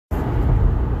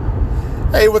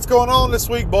Hey, what's going on this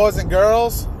week, boys and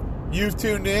girls? You've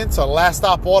tuned in to Last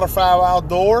Stop Waterfowl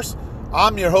Outdoors.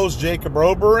 I'm your host, Jacob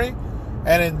Robery,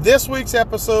 and in this week's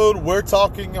episode, we're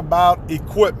talking about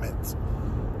equipment.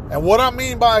 And what I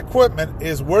mean by equipment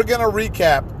is we're going to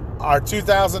recap our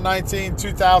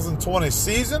 2019-2020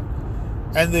 season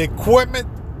and the equipment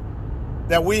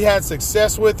that we had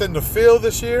success with in the field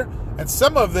this year, and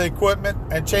some of the equipment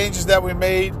and changes that we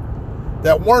made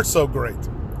that weren't so great.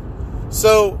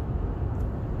 So,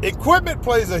 equipment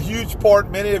plays a huge part,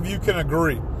 many of you can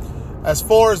agree. As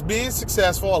far as being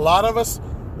successful, a lot of us,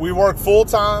 we work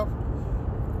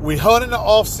full-time, we hunt in the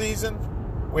off-season,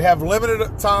 we have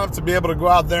limited time to be able to go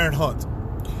out there and hunt.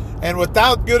 And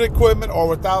without good equipment or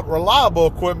without reliable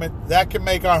equipment, that can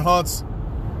make our hunts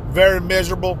very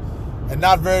miserable and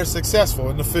not very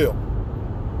successful in the field.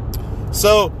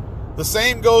 So, the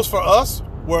same goes for us.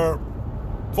 We're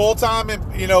full-time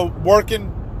and,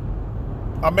 working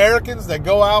Americans that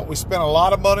go out. We spend a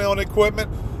lot of money on equipment.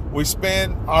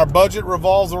 Our budget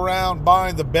revolves around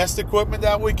buying the best equipment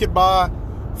that we could buy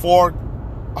for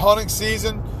hunting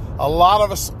season. A lot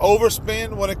of us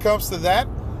overspend when it comes to that.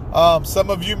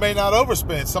 Some of you may not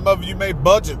overspend. Some of you may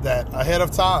budget that ahead of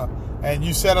time, and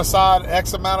you set aside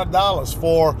X amount of dollars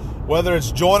for whether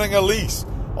it's joining a lease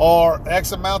or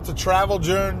X amount to travel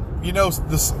during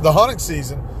the hunting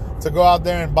season to go out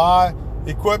there and buy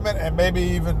equipment and maybe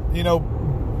even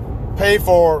pay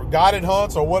for guided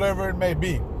hunts or whatever it may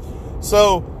be.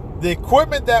 So the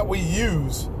equipment that we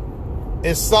use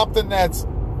is something that's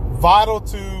vital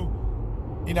to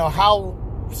how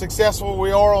successful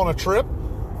we are on a trip,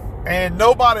 and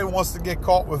nobody wants to get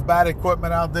caught with bad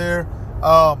equipment out there.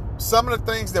 Some of the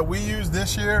things that we used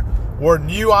this year were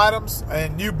new items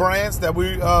and new brands that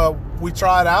we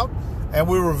tried out, and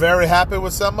we were very happy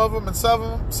with some of them, and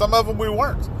some of them we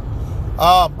weren't.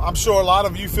 I'm sure a lot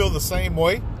of you feel the same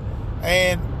way.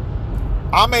 And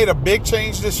I made a big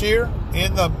change this year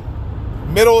in the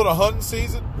middle of the hunting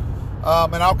season.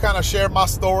 And I'll kind of share my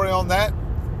story on that.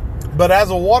 But as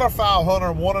a waterfowl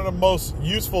hunter, one of the most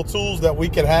useful tools that we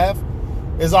could have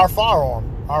is our firearm.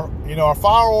 Our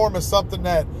firearm is something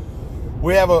that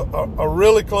we have a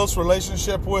really close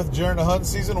relationship with during the hunting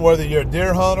season, whether you're a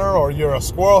deer hunter or you're a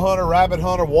squirrel hunter, rabbit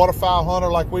hunter, waterfowl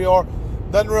hunter like we are,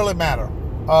 doesn't really matter.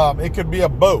 It could be a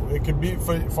bow. It could be,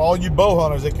 for all you bow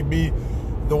hunters, it could be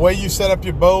the way you set up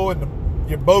your bow, and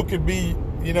your bow could be,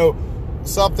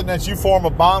 something that you form a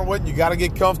bond with. You got to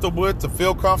get comfortable with to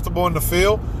feel comfortable in the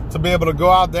field, to be able to go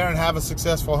out there and have a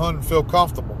successful hunt and feel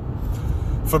comfortable.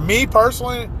 For me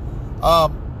personally, a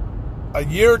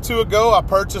year or two ago, I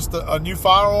purchased a new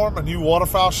firearm, a new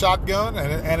waterfowl shotgun,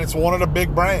 and it's one of the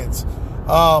big brands.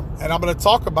 And I'm going to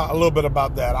talk a little bit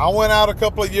about that. I went out a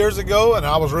couple of years ago, and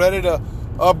I was ready to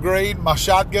upgrade my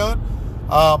shotgun.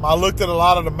 I looked at a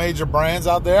lot of the major brands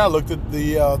out there. I looked at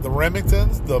the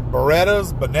Remingtons, the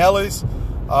Berettas, Benellis,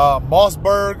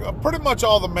 Mossberg, pretty much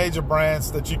all the major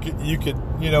brands that you could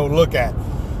look at.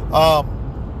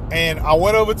 And I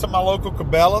went over to my local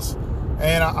Cabela's,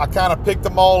 and I kind of picked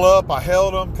them all up. I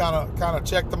held them, kind of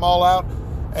checked them all out,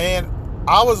 and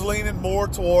I was leaning more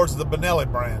towards the Benelli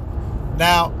brand.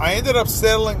 Now, I ended up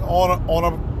settling on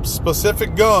a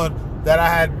specific gun that I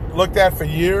had looked at for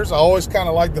years. I always kind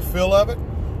of liked the feel of it.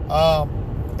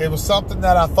 It was something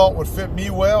that I thought would fit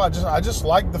me well. I just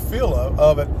liked the feel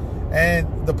of it.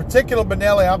 And the particular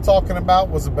Benelli I'm talking about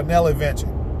was the Benelli Vinci.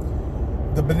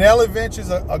 The Benelli Vinci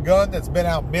is a gun that's been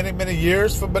out many, many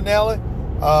years for Benelli.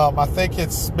 I think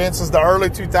it's been since the early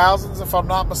 2000s, if I'm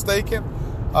not mistaken.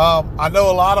 I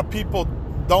know a lot of people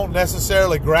don't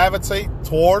necessarily gravitate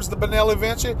towards the Benelli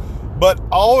Vinci, but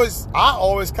I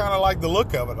always kind of like the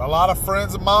look of it. A lot of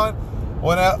friends of mine,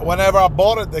 whenever I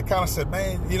bought it, they kind of said,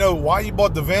 man, why you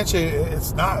bought the Vinci?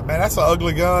 It's not, man, that's an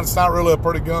ugly gun. It's not really a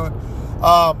pretty gun.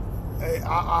 I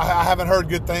haven't heard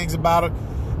good things about it.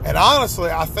 And honestly,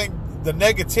 I think the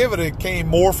negativity came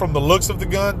more from the looks of the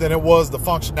gun than it was the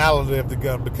functionality of the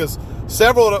gun, because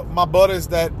several of my buddies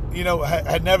that,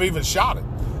 had never even shot it.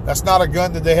 That's not a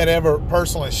gun that they had ever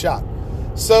personally shot.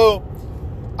 So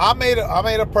I made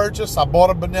a purchase. I bought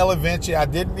a Benelli Vinci. I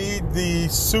didn't need the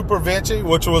Super Vinci,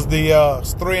 which was the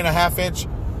 3.5-inch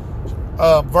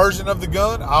version of the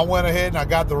gun. I went ahead and I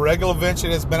got the regular Vinci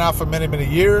that's been out for many, many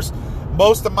years.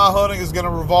 Most of my hunting is going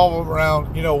to revolve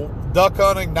around, duck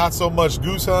hunting, not so much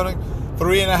goose hunting.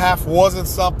 3.5 wasn't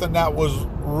something that was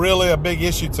really a big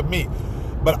issue to me.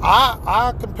 But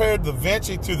I compared the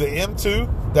Vinci to the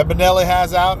M2 that Benelli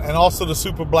has out, and also the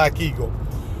Super Black Eagle.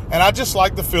 And I just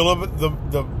like the feel of it,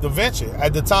 the Vinci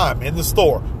at the time in the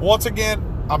store. Once again,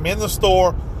 I'm in the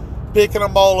store, picking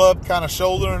them all up, kind of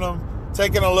shouldering them,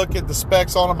 taking a look at the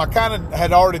specs on them. I kind of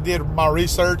had already did my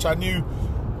research. I knew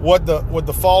what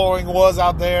the following was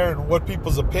out there and what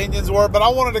people's opinions were, but I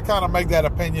wanted to kind of make that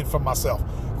opinion for myself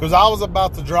because I was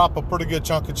about to drop a pretty good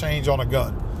chunk of change on a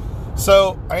gun.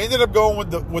 So I ended up going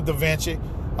with the Vinci.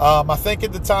 I think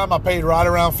at the time I paid right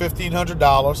around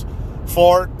 $1,500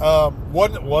 for it.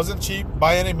 Wasn't cheap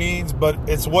by any means, but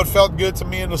it's what felt good to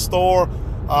me in the store.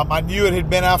 I knew it had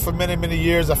been out for many, many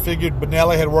years. I figured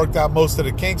Benelli had worked out most of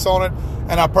the kinks on it,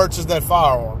 and I purchased that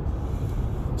firearm.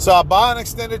 So I buy an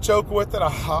extended choke with it.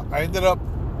 I ended up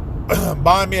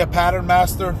buying me a Pattern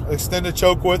Master extended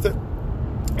choke with it,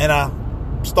 and I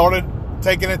started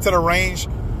taking it to the range,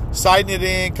 sighting it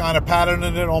in, kind of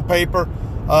patterning it on paper.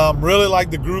 Really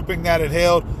like the grouping that it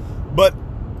held. But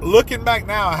looking back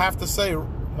now, I have to say,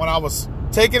 when I was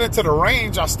taking it to the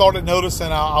range, I started noticing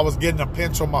I was getting a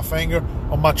pinch on my finger,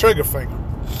 on my trigger finger.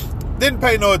 Didn't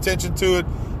pay no attention to it.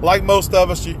 Like most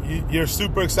of us, you're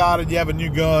super excited. You have a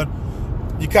new gun.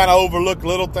 You kind of overlook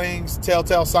little things,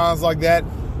 telltale signs like that.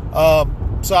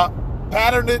 So I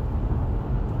patterned it,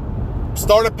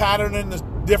 started patterning the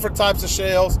different types of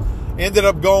shells. Ended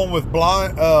up going with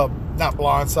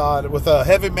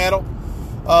heavy metal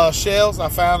shells. I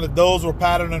found that those were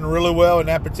patterning really well in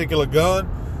that particular gun.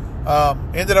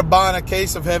 Ended up buying a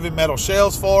case of heavy metal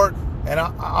shells for it, and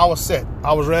I was set.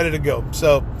 I was ready to go.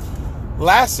 So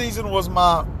last season was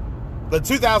the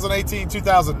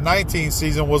 2018-2019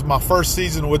 season was my first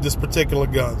season with this particular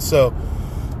gun. So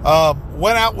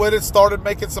went out with it, started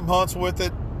making some hunts with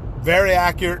it. Very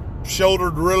accurate,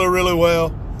 shouldered really, really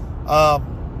well. I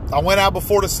went out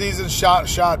before the season,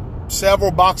 shot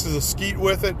several boxes of skeet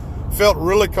with it. Felt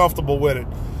really comfortable with it.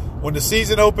 When the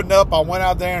season opened up, I went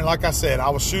out there, and like I said, I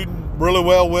was shooting really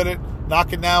well with it,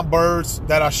 knocking down birds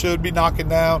that I should be knocking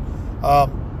down.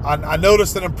 I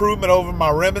noticed an improvement over my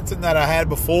Remington that I had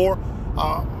before.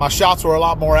 My shots were a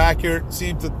lot more accurate,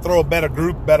 seemed to throw a better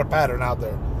group, better pattern out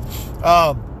there.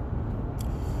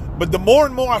 But the more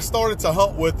and more I started to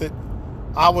hunt with it,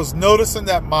 I was noticing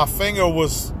that my finger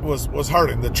was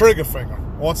hurting, the trigger finger,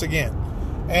 once again.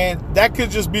 And that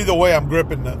could just be the way I'm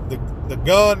gripping the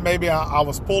gun. Maybe I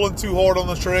was pulling too hard on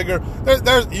the trigger.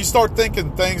 You start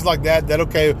thinking things like that,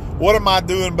 okay, what am I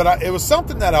doing? But it was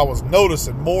something that I was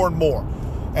noticing more and more.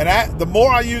 And the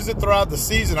more I used it throughout the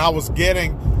season, I was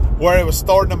getting where it was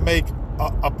starting to make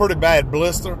a pretty bad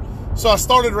blister. So I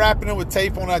started wrapping it with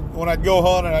tape when I'd go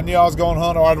hunt, and I knew I was going to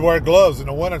hunt, or I'd wear gloves in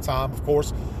the wintertime, of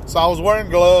course. So I was wearing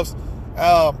gloves.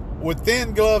 With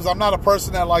thin gloves, I'm not a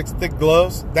person that likes thick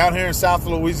gloves. Down here in South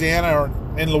Louisiana, or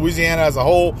in Louisiana as a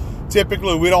whole,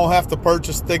 typically we don't have to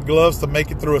purchase thick gloves to make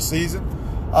it through a season.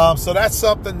 So that's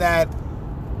something that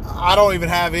I don't even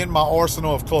have in my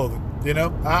arsenal of clothing. You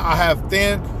know, I have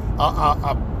thin.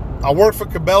 I worked for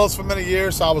Cabela's for many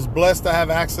years, so I was blessed to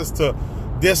have access to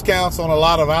discounts on a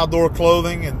lot of outdoor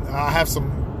clothing, and I have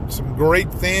some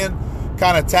great thin,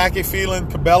 kind of tacky feeling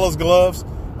Cabela's gloves.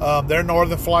 They're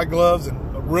Northern Flight gloves, and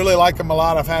really like them a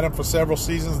lot. I've had them for several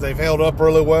seasons. They've held up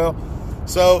really well.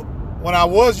 So when I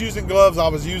was using gloves, I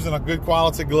was using a good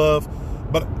quality glove.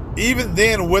 But even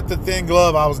then, with the thin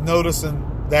glove, I was noticing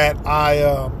that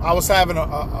I was having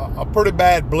a pretty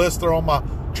bad blister on my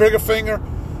trigger finger,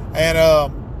 and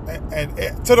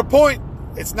to the point,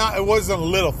 it wasn't a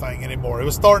little thing anymore. It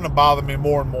was starting to bother me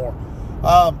more and more.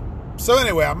 So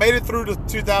anyway, I made it through the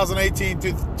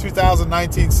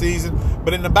 2018-2019 season,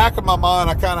 but in the back of my mind,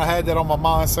 I kind of had that on my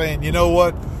mind saying, you know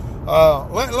what,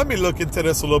 let me look into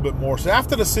this a little bit more. So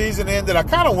after the season ended, I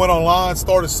kind of went online,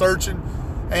 started searching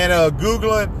and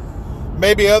Googling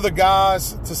maybe other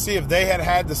guys to see if they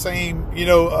had the same,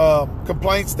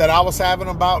 complaints that I was having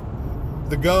about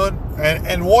the gun.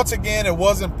 And once again, it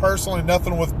wasn't personally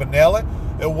nothing with Benelli.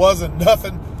 It wasn't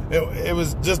nothing. It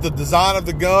was just the design of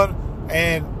the gun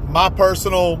and my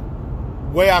personal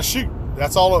way I shoot.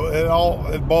 That's all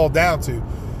it boiled down to.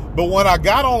 But when I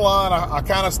got online, I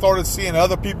kind of started seeing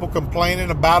other people complaining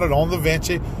about it on the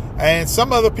Vinci, and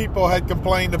some other people had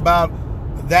complained about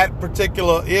that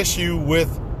particular issue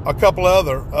with a couple of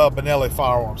other Benelli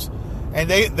firearms. And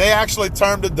they actually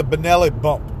termed it the Benelli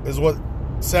bump, is what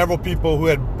several people who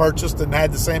had purchased and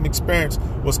had the same experience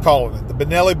was calling it, the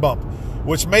Benelli bump,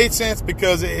 which made sense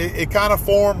because it kind of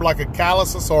formed like a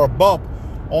calluses or a bump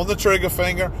on the trigger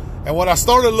finger. And when I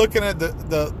started looking at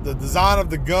the design of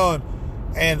the gun,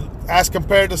 and as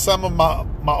compared to some of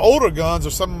my older guns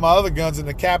or some of my other guns in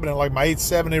the cabinet, like my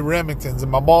 870 Remingtons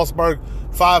and my Mossberg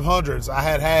 500s, I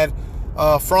had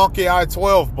Franchi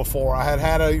I-12 before. I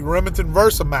had a Remington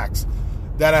Versamax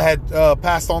that I had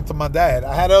passed on to my dad.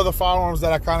 I had other firearms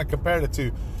that I kind of compared it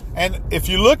to. And if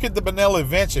you look at the Benelli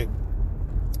Vinci,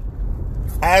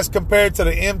 as compared to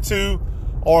the M2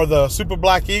 or the Super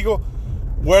Black Eagle,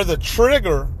 where the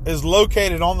trigger is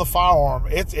located on the firearm,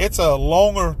 it's a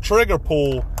longer trigger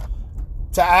pull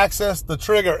to access the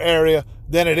trigger area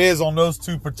than it is on those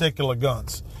two particular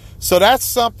guns. So that's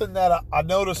something that I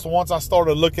noticed once I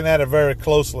started looking at it very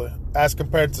closely as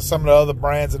compared to some of the other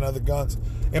brands and other guns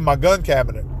in my gun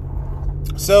cabinet.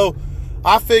 So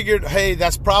I figured, hey,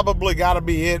 that's probably got to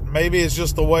be it. Maybe it's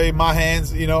just the way my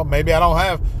hands, maybe I don't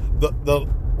have the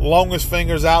longest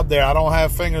fingers out there. I don't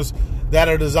have fingers that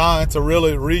are designed to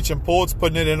really reach and pull. It's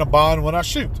putting it in a bind when I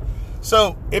shoot.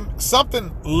 So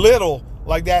something little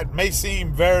like that may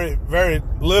seem very, very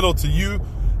little to you,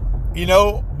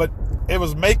 but it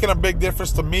was making a big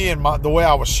difference to me in the way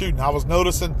I was shooting. I was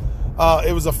noticing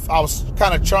I was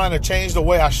kind of trying to change the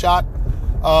way I shot.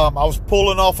 I was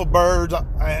pulling off of birds,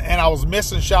 and I was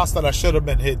missing shots that I should have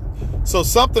been hitting. So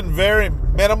something very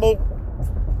minimal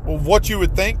of what you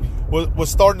would think was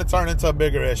starting to turn into a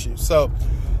bigger issue. So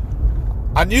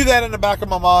I knew that in the back of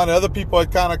my mind. Other people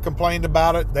had kind of complained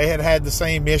about it. They had the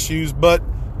same issues. But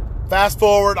fast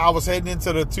forward, I was heading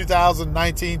into the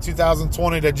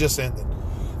 2019-2020 that just ended.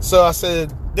 So I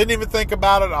said, didn't even think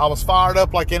about it. I was fired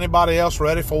up like anybody else,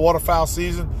 ready for waterfowl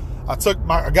season. I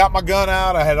got my gun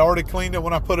out. I had already cleaned it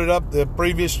when I put it up the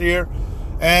previous year,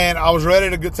 and I was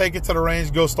ready to take it to the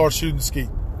range, go start shooting skeet.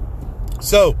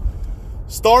 So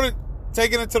started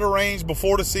taking it to the range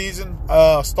before the season.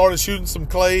 Started shooting some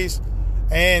clays,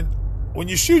 and when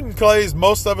you're shooting clays,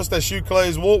 most of us that shoot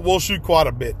clays, we'll shoot quite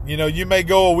a bit. You may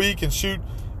go a week and shoot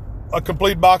a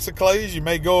complete box of clays. You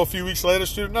may go a few weeks later,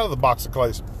 shoot another box of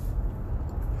clays.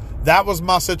 That was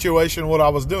my situation, what I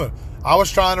was doing. I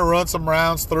was trying to run some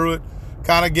rounds through it,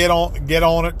 kind of get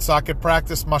on it so I could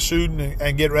practice my shooting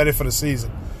and get ready for the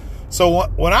season. So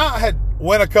when I had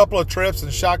went a couple of trips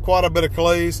and shot quite a bit of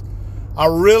clays, I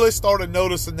really started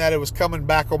noticing that it was coming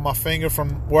back on my finger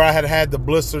from where I had the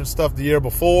blister and stuff the year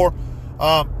before.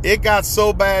 It got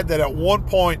so bad that at one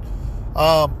point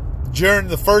during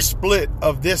the first split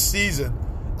of this season,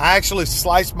 I actually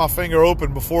sliced my finger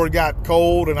open before it got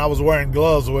cold and I was wearing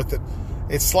gloves with it.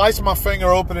 It sliced my finger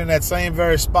open in that same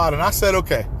very spot, and I said,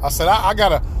 okay. I said, I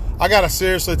gotta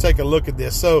seriously take a look at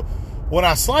this. So when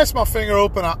I sliced my finger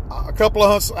open, a couple of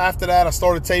hunts after that, I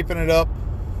started taping it up,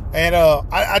 and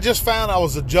I just found I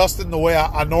was adjusting the way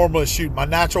I normally shoot, my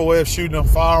natural way of shooting a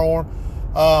firearm,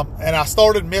 and I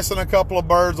started missing a couple of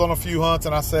birds on a few hunts,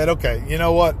 and I said, okay, you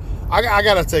know what? I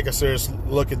gotta take a serious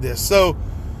look at this. So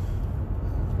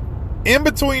in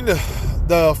between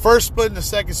the first split and the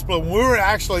second split, when we were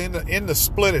actually in the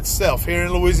split itself here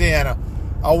in Louisiana,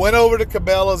 I went over to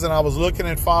Cabela's and I was looking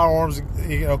at firearms,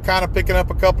 kind of picking up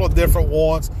a couple of different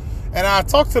ones. And I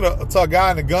talked to a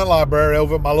guy in the gun library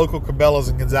over at my local Cabela's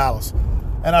in Gonzales.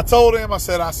 And I told him, I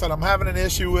said, I'm having an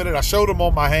issue with it. I showed him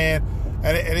on my hand,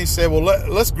 and he said, well,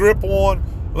 let's grip one.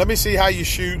 Let me see how you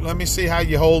shoot. Let me see how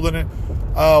you're holding it.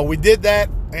 We did that,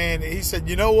 and he said,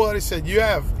 you know what? He said,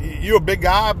 you're a big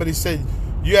guy, but he said,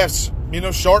 you have,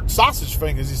 short sausage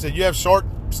fingers. He said, you have short,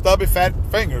 stubby, fat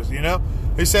fingers,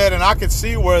 He said, and I could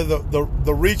see where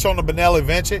the reach on the Benelli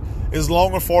Vinci is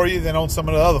longer for you than on some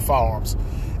of the other firearms.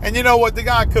 And you know what? The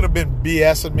guy could have been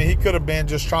BSing me. He could have been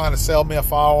just trying to sell me a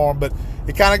firearm, but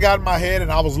it kind of got in my head,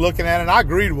 and I was looking at it, and I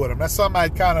agreed with him. That's something I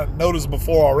kind of noticed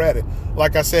before already,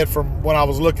 like I said, from when I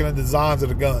was looking at the designs of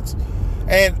the guns.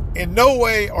 And in no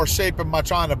way or shape am I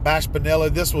trying to bash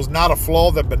Benelli. This was not a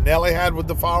flaw that Benelli had with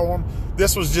the firearm.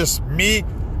 This was just me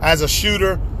as a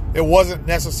shooter. It wasn't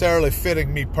necessarily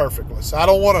fitting me perfectly. So I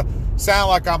don't want to sound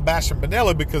like I'm bashing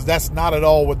Benelli, because that's not at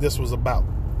all what this was about.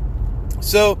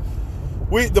 So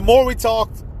the more we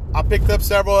talked, I picked up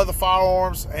several other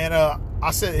firearms, and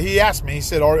he asked me, he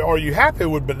said, are you happy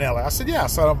with Benelli? I said, yeah. I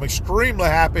said, I'm extremely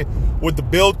happy with the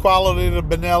build quality of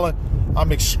the Benelli.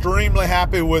 I'm extremely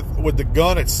happy with the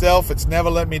gun itself. It's never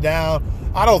let me down.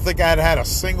 I don't think I had a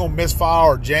single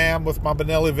misfire or jam with my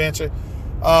Benelli Vinci.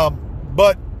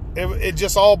 But it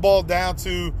just all boiled down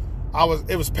to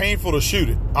it was painful to shoot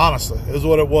it, honestly, is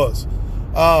what it was.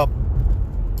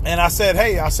 And I said,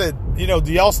 hey,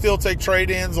 do y'all still take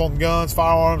trade-ins on guns,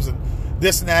 firearms, and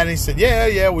this and that? And he said,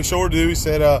 yeah, we sure do. He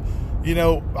said,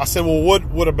 I said, well,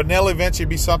 would a Benelli Vinci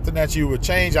be something that you would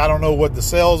change? I don't know what the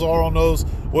sales are on those.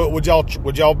 Would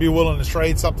y'all be willing to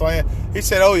trade something like that? He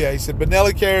said, oh yeah. He said,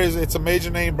 Benelli carries, it's a major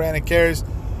name brand, and carries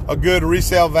a good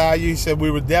resale value. He said, we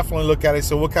would definitely look at it. He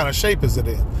said, what kind of shape is it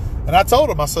in? And I told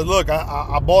him, I said, look,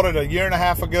 I bought it a year and a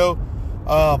half ago.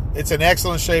 It's in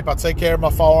excellent shape. I take care of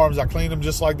my firearms. I clean them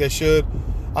just like they should.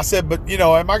 I said, but,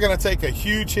 am I going to take a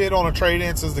huge hit on a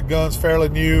trade-in since the gun's fairly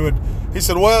new? And he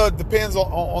said, well, it depends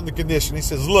on the condition. He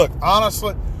says, look,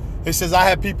 honestly, He says, I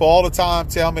have people all the time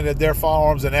tell me that their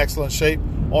firearm's in excellent shape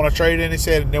on a trade-in. He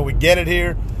said, and then we get it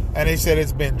here. And he said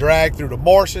it's been dragged through the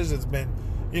marshes. It's been,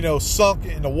 sunk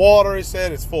in the water. He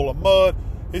said it's full of mud.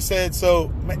 He said,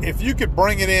 so if you could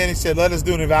bring it in, he said, let us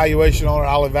do an evaluation on it.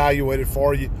 I'll evaluate it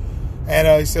for you.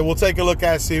 And he said, we'll take a look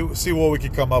at it, see what we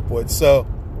can come up with. So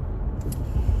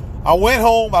I went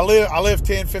home. I live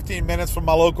 10, 15 minutes from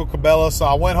my local Cabela. So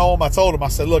I went home. I told him, I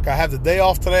said, look, I have the day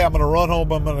off today. I'm going to run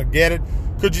home. I'm going to get it.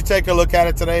 Could you take a look at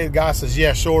it today? The guy says,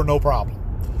 yeah, sure, no problem.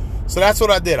 So that's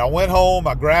what I did. I went home.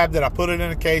 I grabbed it. I put it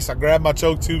in a case. I grabbed my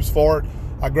choke tubes for it.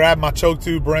 I grabbed my choke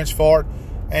tube wrench for it.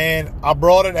 And I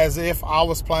brought it as if I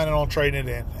was planning on trading it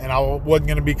in. And I wasn't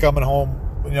going to be coming home,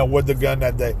 with the gun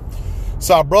that day.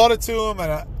 So I brought it to him,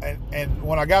 and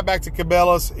when I got back to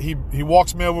Cabela's, he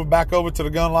walks me back over to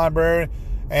the gun library.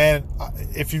 And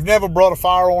if you've never brought a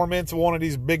firearm into one of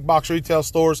these big box retail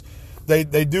stores, they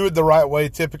do it the right way.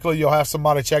 Typically, you'll have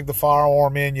somebody check the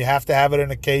firearm in. You have to have it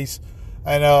in a case,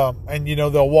 and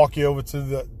they'll walk you over to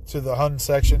the hunting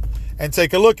section and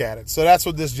take a look at it. So that's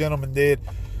what this gentleman did.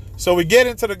 So we get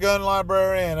into the gun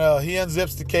library, and he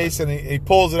unzips the case, and he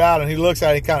pulls it out, and he looks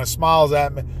at it. He kind of smiles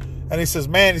at me. And he says,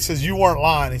 man, you weren't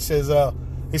lying. He says,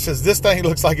 this thing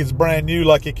looks like it's brand new,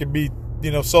 like it can be,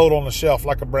 sold on the shelf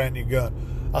like a brand new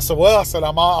gun. I said, well,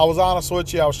 I was honest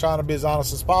with you. I was trying to be as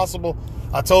honest as possible.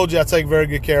 I told you I take very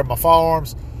good care of my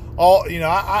firearms. I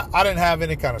didn't have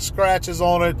any kind of scratches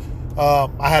on it.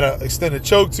 I had an extended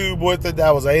choke tube with it.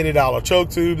 That was an $80 choke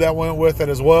tube that went with it,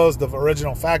 as well as the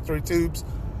original factory tubes.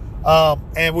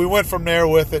 And we went from there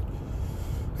with it.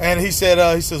 And he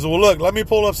says, well, look, let me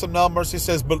pull up some numbers. He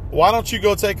says, but why don't you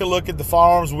go take a look at the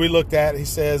firearms we looked at? He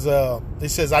says,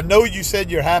 I know you said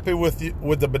you're happy with the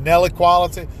Benelli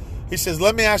quality. He says,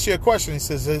 let me ask you a question. He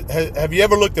says, have you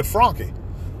ever looked at Franchi,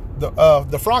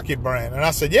 the Franchi brand? And I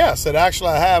said, yeah. I said,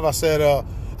 actually, I have. I said,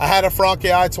 I had a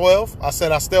Franchi I-12. I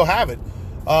said, I still have it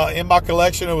in my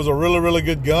collection. It was a really, really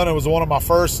good gun. It was one of my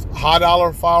first high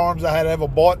dollar firearms I had ever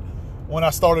bought when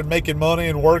I started making money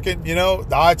and working. The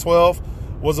I-12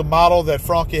 was a model that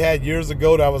Franchi had years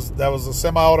ago. That was a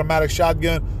semi-automatic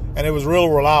shotgun, and it was real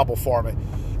reliable for me.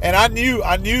 And I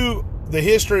knew the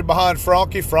history behind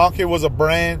Franchi. Franchi was a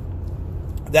brand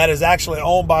that is actually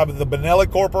owned by the Benelli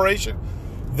Corporation.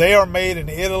 They are made in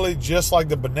Italy, just like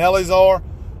the Benellis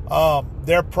are.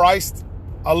 They're priced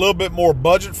a little bit more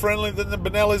budget-friendly than the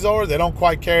Benellis are. They don't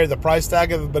quite carry the price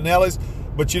tag of the Benellis,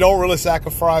 but you don't really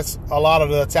sacrifice a lot of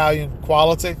the Italian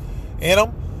quality in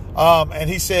them. And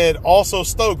he said also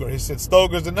Stoeger. He said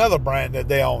Stoeger's another brand that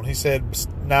they own. He said,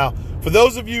 now, for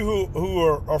those of you who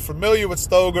are familiar with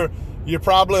Stoeger, you're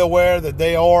probably aware that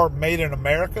they are made in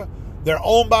America. They're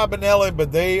owned by Benelli,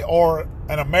 but they are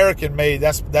an American-made.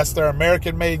 That's their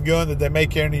American-made gun that they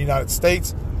make here in the United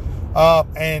States.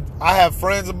 And I have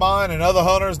friends of mine and other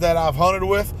hunters that I've hunted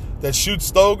with that shoot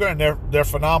Stoeger, and they're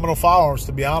phenomenal firearms,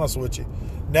 to be honest with you.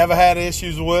 Never had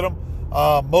issues with them.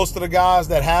 Most of the guys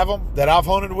that have them, that I've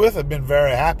hunted with, have been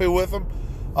very happy with them.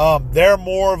 They're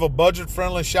more of a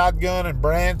budget-friendly shotgun and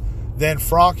brand than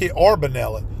Franchi or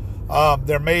Benelli.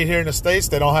 They're made here in the States.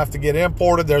 They don't have to get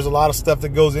imported. There's a lot of stuff that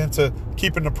goes into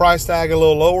keeping the price tag a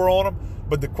little lower on them,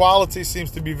 but the quality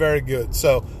seems to be very good.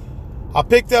 So I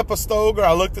picked up a Stoeger.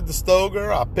 I looked at the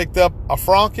Stoeger. I picked up a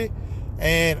Franchi,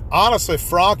 and honestly,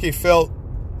 Franchi felt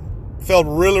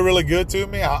really, really good to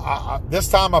me. This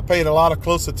time I paid a lot of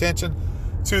close attention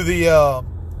to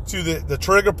the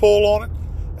trigger pull on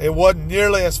it. It wasn't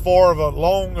nearly as far of a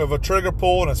long of a trigger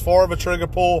pull and as far of a trigger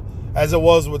pull as it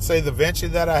was with, say, the Vinci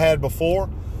that I had before.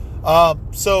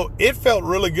 So it felt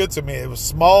really good to me. It was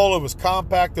small, it was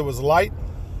compact, it was light,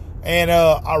 and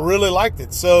I really liked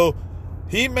it. So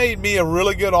he made me a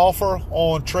really good offer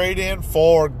on trade-in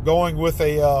for going with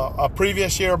a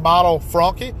previous year model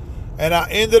Franchi. And I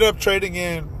ended up trading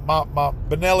in my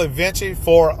Benelli Vinci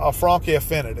for a Franchi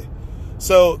Affinity.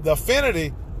 So the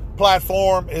Affinity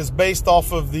platform is based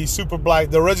off of the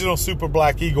original Super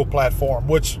Black Eagle platform,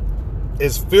 which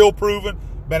is field proven,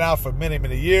 been out for many,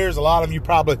 many years. A lot of you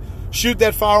probably shoot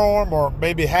that firearm or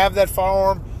maybe have that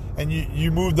firearm, and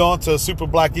you moved on to a Super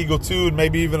Black Eagle 2 and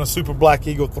maybe even a Super Black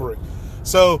Eagle 3.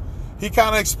 So he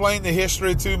kind of explained the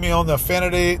history to me on the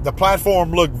Affinity. The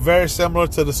platform looked very similar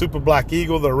to the Super Black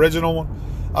Eagle, the original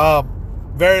one.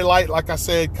 Very light, like I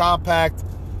said, compact.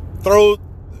 Threw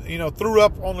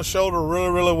up on the shoulder really,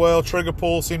 really well. Trigger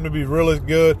pull seemed to be really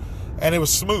good. And it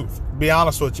was smooth, to be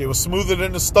honest with you. It was smoother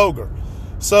than the Stoeger.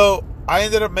 So I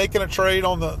ended up making a trade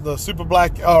on the Super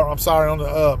Black, on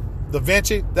the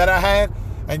Vinci that I had,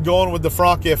 and going with the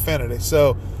Franchi Affinity.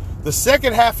 So the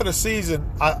second half of the season,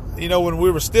 when we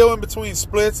were still in between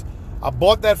splits, I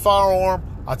bought that firearm.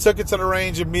 I took it to the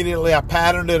range immediately. I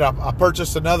patterned it. I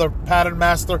purchased another Pattern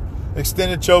Master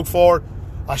extended choke for it.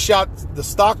 I shot the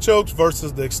stock chokes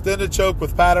versus the extended choke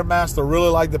with Pattern Master. Really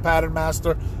like the Pattern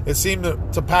Master. It seemed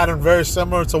to pattern very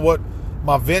similar to what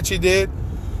my Vinci did.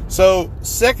 So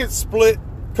second split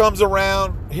comes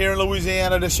around here in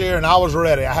Louisiana this year, and I was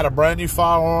ready. I had a brand new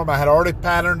firearm. I had already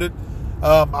patterned it.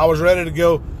 I was ready to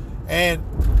go. And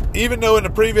even though in the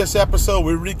previous episode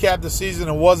we recapped the season,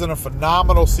 it wasn't a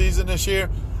phenomenal season this year,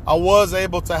 I was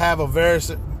able to have a very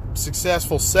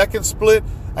successful second split.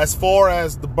 As far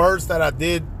as the birds that I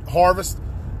did harvest,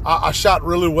 I shot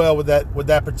really well with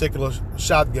that particular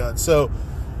shotgun. So,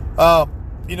 the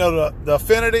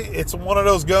Affinity, it's one of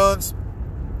those guns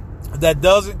that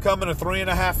doesn't come in a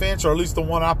 3.5 inch, or at least the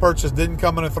one I purchased didn't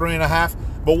come in a 3.5.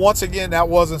 But once again, that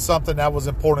wasn't something that was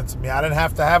important to me. I didn't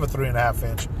have to have a 3.5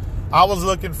 inch. I was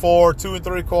looking for 2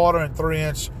 3/4 and 3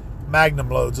 inch Magnum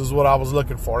loads is what I was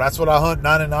looking for. That's what I hunt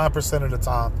 99% of the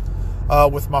time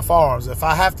with my firearms. If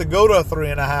I have to go to a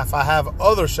 3.5, I have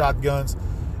other shotguns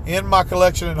in my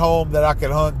collection at home that I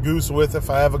can hunt goose with. If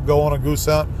I ever go on a goose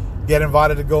hunt, get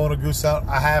invited to go on a goose hunt,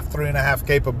 I have 3.5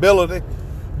 capability,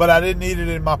 but I didn't need it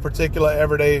in my particular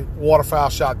everyday waterfowl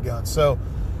shotgun. So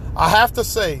I have to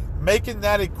say, making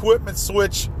that equipment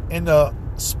switch in the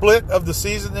split of the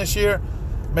season this year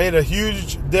made a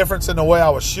huge difference in the way I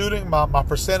was shooting. My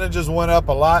percentages went up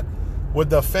a lot with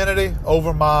the Affinity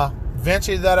over my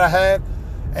Vinci that I had.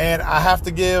 And I have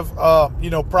to give,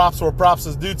 props where props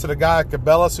is due to the guy at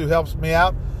Cabela's who helps me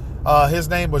out. His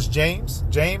name was James.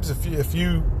 James, if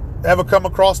you ever come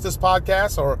across this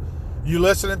podcast or you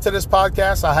listening to this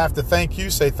podcast, I have to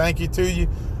say thank you to you.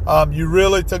 You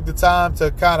really took the time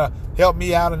to kind of help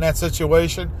me out in that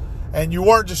situation. And you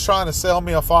weren't just trying to sell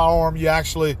me a firearm. You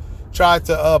actually tried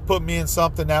to put me in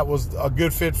something that was a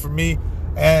good fit for me.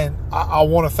 And I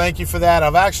want to thank you for that.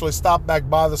 I've actually stopped back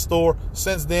by the store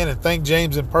since then and thanked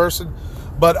James in person.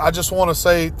 But I just want to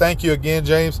say thank you again,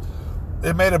 James.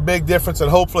 It made a big difference,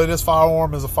 and hopefully this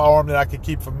firearm is a firearm that I can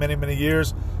keep for many, many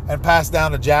years and pass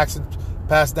down to Jackson,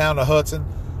 pass down to Hudson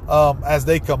as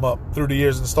they come up through the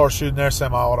years and start shooting their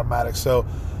semi-automatics. So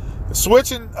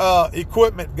switching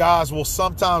equipment, guys, will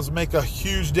sometimes make a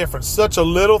huge difference. Such a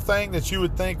little thing that you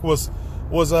would think was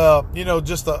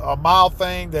just a mild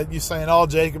thing that you're saying, oh,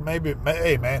 Jacob, maybe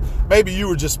you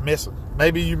were just missing.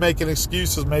 Maybe you making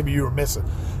excuses. Maybe you were missing.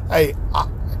 Hey,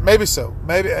 maybe so.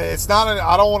 Maybe it's not.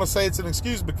 I don't want to say it's an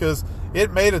excuse because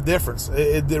it made a difference.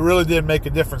 It really did make a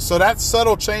difference. So that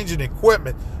subtle change in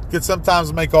equipment could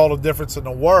sometimes make all the difference in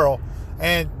the world.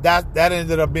 And that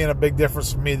ended up being a big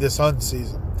difference for me this hunting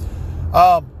season.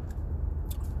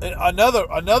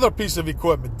 Another piece of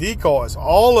equipment, decoys.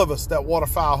 All of us that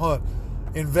waterfowl hunt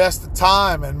invest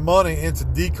time and money into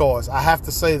decoys. I have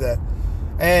to say that.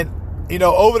 And,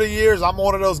 over the years, I'm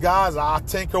one of those guys. I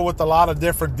tinker with a lot of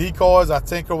different decoys. I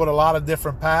tinker with a lot of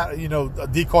different,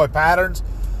 decoy patterns.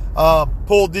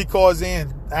 Pull decoys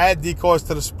in, add decoys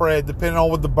to the spread, depending on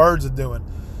what the birds are doing.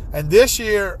 And this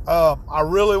year, I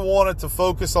really wanted to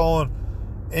focus on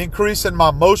increasing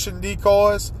my motion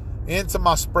decoys into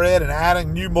my spread and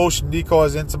adding new motion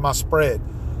decoys into my spread.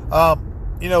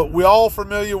 We all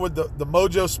familiar with the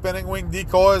Mojo spinning wing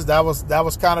decoys. That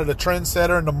was kind of the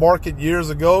trendsetter in the market years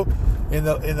ago in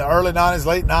the early 90s,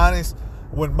 late 90s.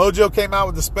 When Mojo came out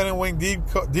with the spinning wing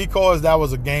decoys, that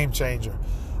was a game changer.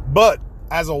 But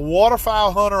as a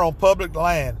waterfowl hunter on public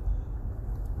land,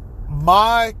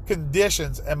 my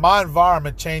conditions and my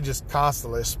environment changes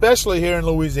constantly, especially here in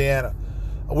Louisiana.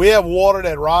 We have water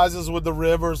that rises with the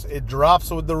rivers. It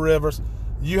drops with the rivers.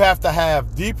 You have to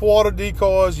have deep water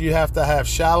decoys. You have to have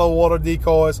shallow water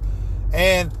decoys.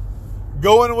 And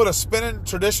going with a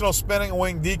traditional spinning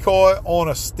wing decoy on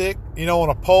a stick, on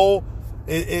a pole,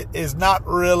 it is not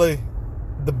really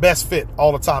the best fit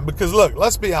all the time. Because look,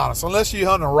 let's be honest, unless you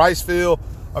hunt a rice field,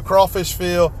 a crawfish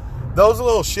field, those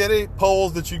little shitty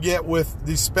poles that you get with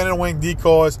these spinning wing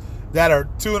decoys that are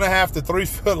 2.5 to 3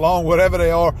 foot long, whatever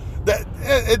they are, that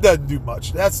it doesn't do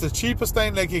much. That's the cheapest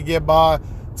thing they can get by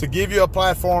to give you a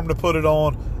platform to put it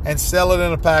on and sell it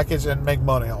in a package and make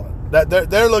money on it. That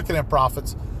they're looking at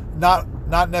profits, not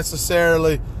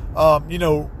necessarily,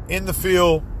 in the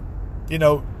field,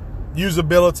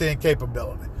 usability and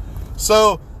capability.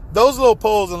 So those little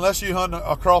poles, unless you hunt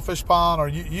a crawfish pond or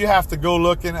you have to go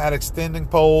looking at extending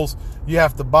poles, you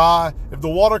have to buy. If the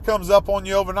water comes up on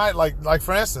you overnight, like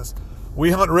for instance,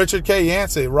 we hunt Richard K.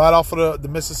 Yancey right off of the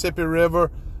Mississippi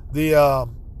River, the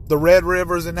Red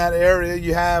Rivers in that area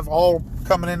you have all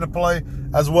coming into play,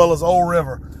 as well as Old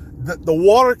River. The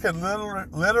water can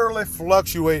literally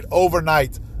fluctuate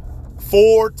overnight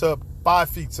 4 to 5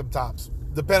 feet sometimes,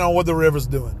 depending on what the river's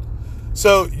doing.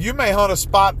 So you may hunt a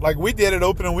spot like we did at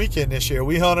opening weekend this year.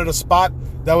 We hunted a spot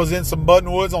that was in some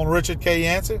buttonwoods on Richard K.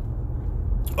 Yancey.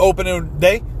 Opening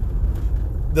day.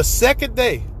 The second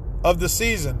day of the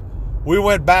season, we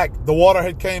went back. The water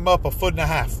had came up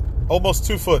 1.5 feet, almost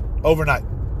 2 foot overnight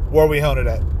where we hunted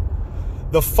at.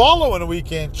 The following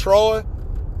weekend, Troy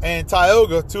and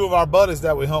Tioga, two of our buddies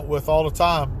that we hunt with all the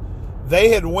time, they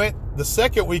had went the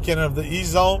second weekend of the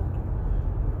East Zone,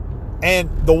 and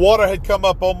the water had come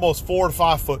up almost 4 to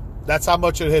 5 foot. That's how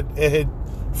much it had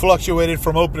fluctuated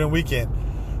from opening weekend.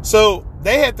 So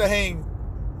they had to hang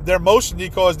their motion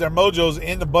decoys, their mojos,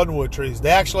 in the buttonwood trees. They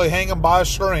actually hang them by a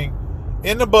string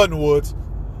in the buttonwoods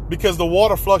because the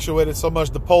water fluctuated so much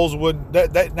the poles wouldn't.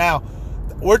 Now,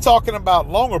 we're talking about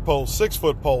longer poles, 6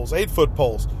 foot poles, 8 foot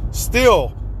poles,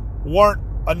 still weren't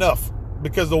enough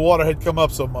because the water had come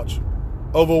up so much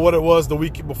over what it was the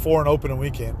week before an opening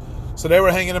weekend. So they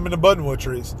were hanging them in the buttonwood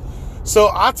trees. So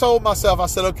I told myself, I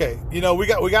said, okay, we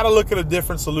got to look at a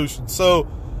different solution. So,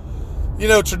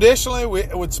 traditionally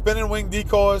with spinning wing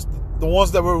decoys, the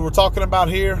ones that we were talking about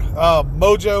here,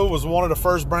 Mojo was one of the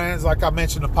first brands, like I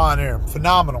mentioned, the Pioneer.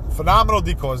 Phenomenal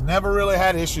decoys. Never really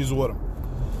had issues with them.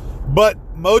 But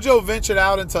Mojo ventured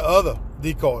out into other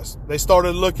decoys. They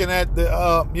started looking at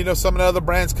some of the other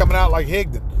brands coming out like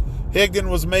Higdon. Higdon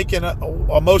was making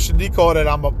a motion decoy that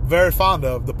I'm very fond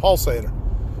of, the Pulsator.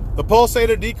 The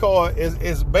Pulsator decoy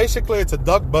is basically, it's a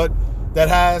duck butt that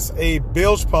has a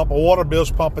bilge pump, a water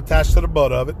bilge pump attached to the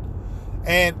butt of it.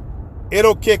 And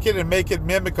it'll kick it and make it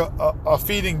mimic a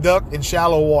feeding duck in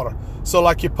shallow water. So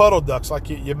like your puddle ducks, like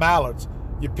your mallards,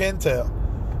 your pintail,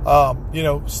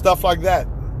 stuff like that,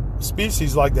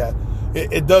 species like that.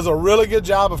 It does a really good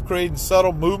job of creating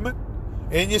subtle movement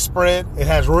in your spread. It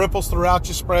has ripples throughout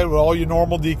your spread with all your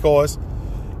normal decoys,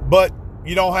 but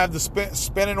you don't have the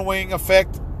spinning wing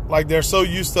effect like they're so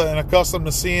used to and accustomed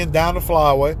to seeing down the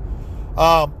flyway.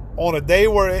 On a day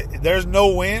where there's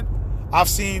no wind, I've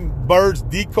seen birds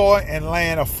decoy and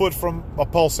land a foot from a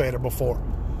Pulsator before.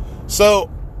 So,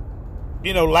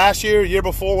 last year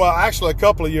before, well, actually a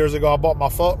couple of years ago, I bought my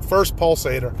first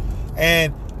Pulsator,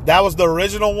 and that was the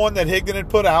original one that Higdon had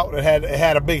put out. It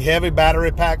had a big heavy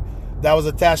battery pack that was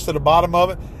attached to the bottom of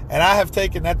it, and I have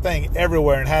taken that thing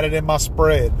everywhere and had it in my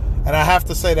spread, and I have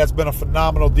to say that's been a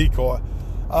phenomenal decoy.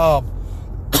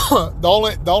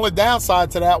 The only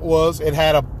downside to that was it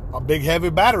had a big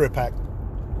heavy battery pack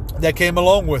that came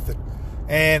along with it,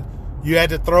 and you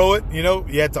had to throw it. You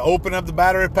had to open up the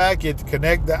battery pack. You had to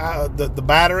connect the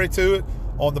battery to it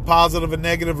on the positive and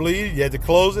negative lead. You had to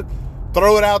close it,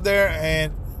 throw it out there,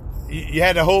 and you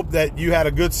had to hope that you had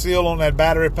a good seal on that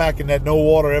battery pack and that no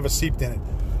water ever seeped in it.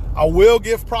 I will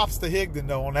give props to Higdon,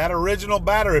 though. On that original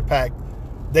battery pack,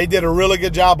 they did a really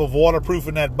good job of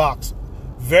waterproofing that box.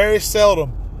 Very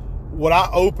seldom would I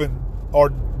open, or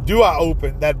do I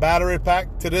open, that battery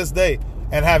pack to this day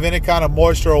and have any kind of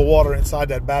moisture or water inside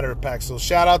that battery pack. So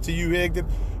shout out to you, Higdon.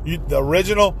 The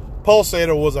original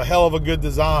Pulsator was a hell of a good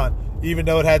design, even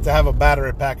though it had to have a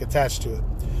battery pack attached to it.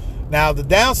 Now, the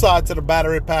downside to the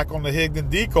battery pack on the Higdon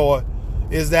decoy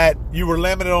is that you were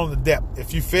limited on the depth.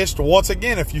 If you fished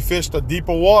a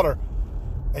deeper water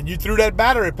and you threw that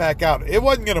battery pack out, it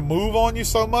wasn't going to move on you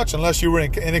so much unless you were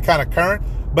in any kind of current,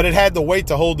 but it had the weight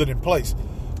to hold it in place.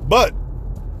 But,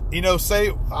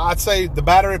 I'd say the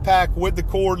battery pack with the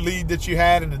cord lead that you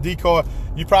had in the decoy,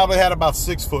 you probably had about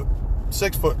 6 foot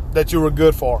that you were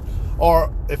good for.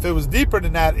 Or if it was deeper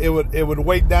than that, it would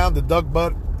weight down the duck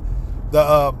butt.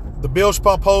 The bilge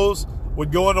pump hose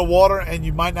would go in the water, and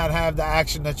you might not have the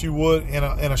action that you would in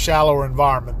a shallower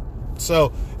environment.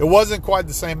 So it wasn't quite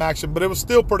the same action, but it was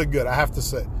still pretty good, I have to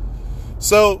say.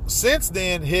 So since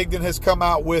then, Higdon has come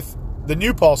out with the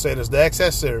new Pulsators, the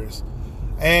XS series.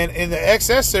 And in the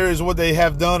XS series, what they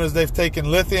have done is they've taken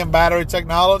lithium battery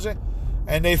technology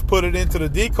and they've put it into the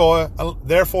decoy,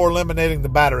 therefore eliminating the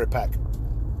battery pack.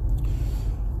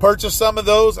 Purchased some of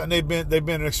those, and they've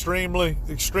been extremely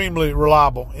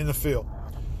reliable in the field.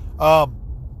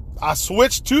 I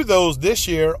switched to those this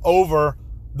year over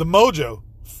the Mojo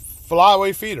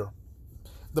flyway feeder.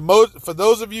 For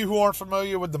those of you who aren't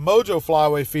familiar with the Mojo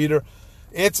flyway feeder,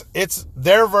 it's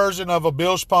their version of a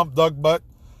bilge pump duck butt.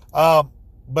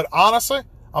 But honestly,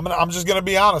 I'm just going to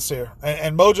be honest here.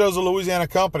 And Mojo's a Louisiana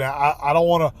company. I don't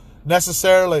want to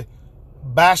necessarily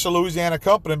bash a Louisiana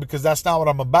company because that's not what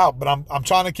I'm about. But I'm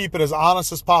trying to keep it as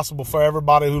honest as possible for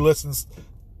everybody who listens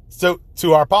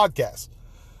to our podcast.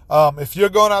 If you're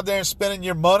going out there and spending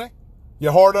your money,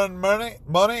 your hard-earned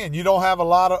money, and you don't have a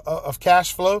lot of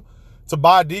cash flow to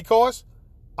buy decoys,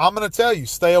 I'm going to tell you,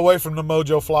 stay away from the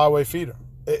Mojo flyway feeder.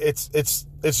 It's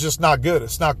just not good.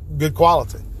 It's not good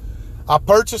quality. I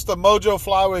purchased a Mojo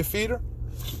flyway feeder.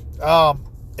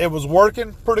 It was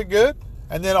working pretty good,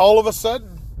 and then all of a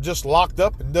sudden, just locked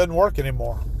up and doesn't work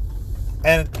anymore.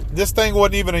 And this thing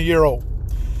wasn't even a year old.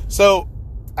 So,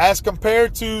 as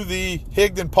compared to the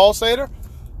Higdon Pulsator,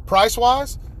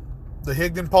 price-wise, the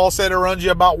Higdon Pulsator runs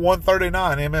you about $139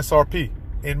 MSRP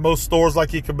in most stores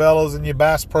like your Cabela's and your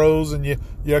Bass Pros and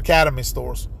your Academy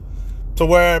stores. To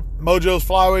where Mojo's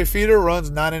flyway feeder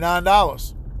runs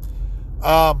 $99.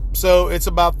 So it's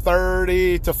about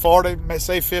 $30 to $40,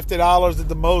 say $50 at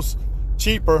the most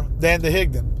cheaper than the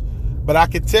Higdon. But I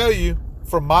can tell you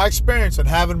from my experience and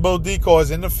having both decoys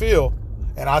in the field,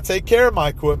 and I take care of my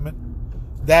equipment,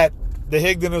 that the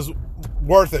Higdon is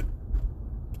worth it.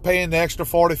 Paying the extra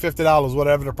 $40, $50,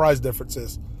 whatever the price difference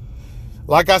is.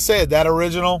 Like I said, that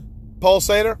original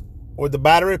Pulsator with the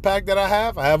battery pack that I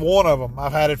have one of them.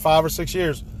 I've had it 5 or 6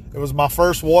 years. It was my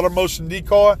first water motion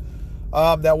decoy.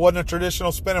 That wasn't a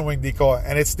traditional spinning wing decoy,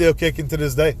 and it's still kicking to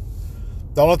this day.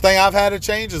 The only thing I've had to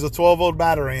change is a 12-volt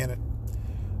battery in it.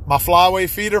 My flyway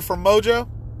feeder from Mojo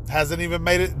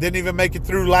didn't even make it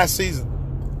through last season.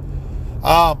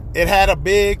 It had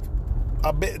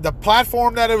the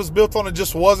platform that it was built on, it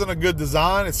just wasn't a good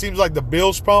design. It seems like the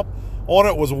bilge pump on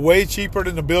it was way cheaper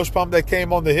than the bilge pump that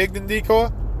came on the Higdon decoy.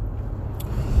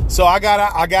 So I got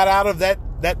out of that.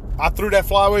 I threw that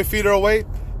flyway feeder away.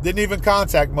 Didn't even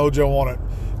contact Mojo on it.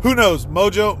 Who knows?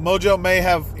 Mojo may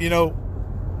have,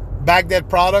 bagged that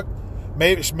product.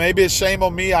 Maybe it's shame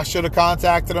on me. I should have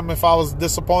contacted them if I was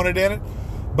disappointed in it.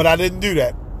 But I didn't do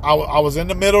that. I was in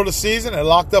the middle of the season. It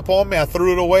locked up on me. I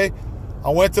threw it away. I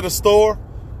went to the store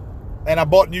and I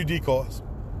bought new decoys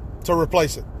to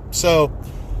replace it. So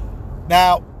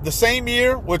now the same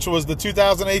year, which was the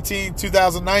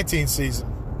 2018-2019 season,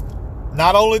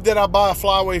 not only did I buy a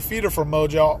flyway feeder from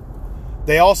Mojo,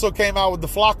 they also came out with the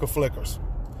Flocka flickers.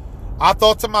 I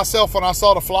thought to myself when I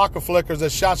saw the Flocka flickers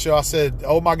at SHOT Show, I said,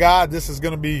 oh my God, this is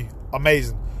going to be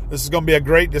amazing. This is going to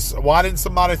be why didn't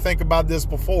somebody think about this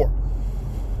before?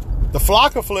 The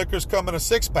Flocka flickers come in a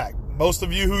 6-pack. Most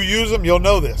of you who use them, you'll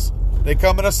know this. They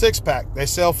come in a 6-pack. They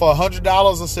sell for $100 a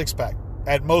 6-pack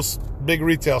at most big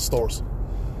retail stores.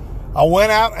 I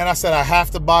went out and I said, I have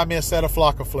to buy me a set of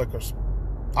Flocka flickers.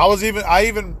 I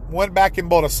even went back and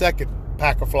bought a second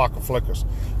pack of Flocka flickers.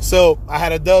 So I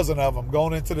had a dozen of them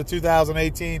going into the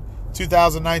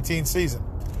 2018-2019 season.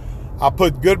 I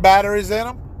put good batteries in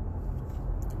them.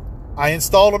 I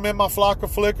installed them in my Flocka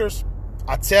flickers.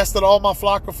 I tested all my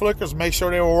Flocka flickers, make sure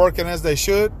they were working as they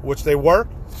should, which they were.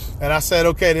 And I said,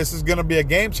 okay, this is going to be a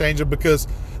game changer because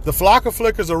the Flocka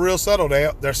flickers are real subtle.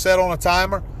 They're set on a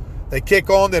timer. They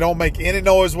kick on. They don't make any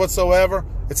noise whatsoever.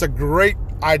 It's a great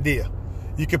idea.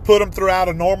 You can put them throughout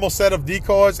a normal set of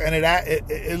decoys, and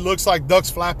it looks like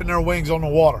ducks flapping their wings on the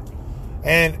water.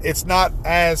 And it's not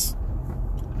as,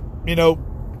 I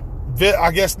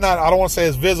guess not, I don't want to say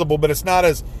as visible, but it's not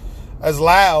as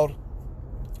loud,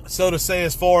 so to say,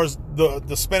 as far as the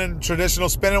traditional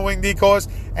spinning wing decoys,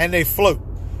 and they float.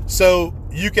 So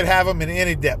you can have them in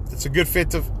any depth. It's a good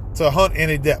fit to hunt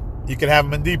any depth. You can have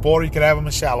them in deep water. You can have them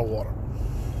in shallow water.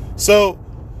 So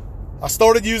I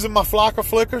started using my Flocka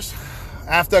flickers.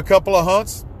 After a couple of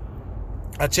hunts,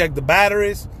 I checked the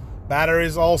batteries.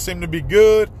 Batteries all seemed to be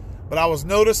good, but I was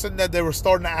noticing that they were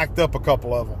starting to act up, a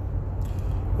couple of them.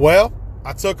 Well,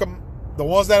 I took them. The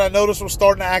ones that I noticed were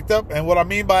starting to act up, and what I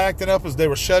mean by acting up is they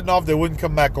were shutting off. They wouldn't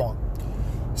come back on.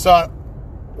 So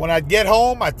when I'd get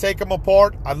home, I'd take them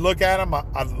apart. I'd look at them.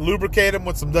 I'd lubricate them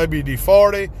with some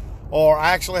WD-40, or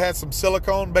I actually had some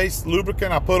silicone-based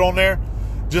lubricant I put on there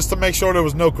just to make sure there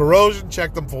was no corrosion.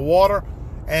 Checked them for water.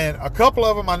 And a couple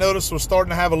of them I noticed were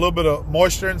starting to have a little bit of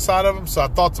moisture inside of them. So I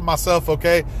thought to myself,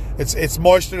 okay, it's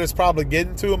moisture that's probably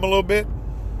getting to them a little bit.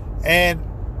 And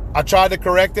I tried to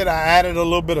correct it. I added a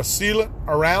little bit of sealant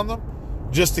around them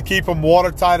just to keep them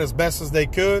watertight as best as they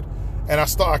could. And I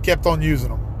kept on using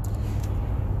them.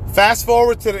 Fast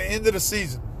forward to the end of the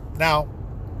season. Now,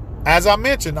 as I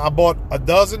mentioned, I bought a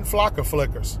dozen Flocka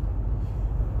flickers.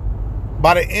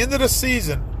 By the end of the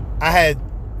season, I had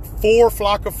 4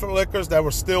 Flocka flickers that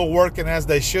were still working as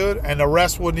they should, and the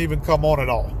rest wouldn't even come on at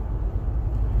all.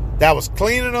 That was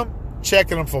cleaning them,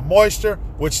 checking them for moisture,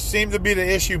 which seemed to be the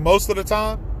issue most of the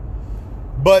time,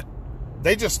 but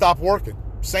they just stopped working.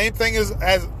 Same thing as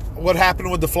what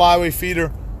happened with the flyway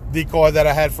feeder decoy that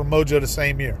I had from Mojo the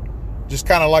same year. Just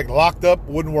kind of like locked up,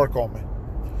 wouldn't work on me.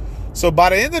 So by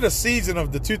the end of the season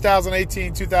of the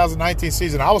 2018-2019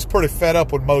 season, I was pretty fed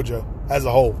up with Mojo as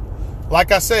a whole.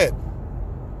 Like I said,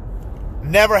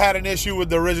 never had an issue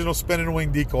with the original spinning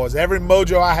wing decoys. Every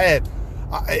Mojo I had,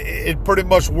 it pretty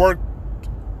much worked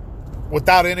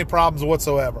without any problems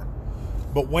whatsoever.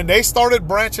 But when they started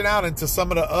branching out into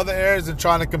some of the other areas and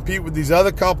trying to compete with these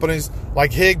other companies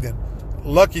like Higdon,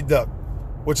 Lucky Duck,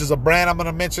 which is a brand I'm going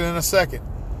to mention in a second,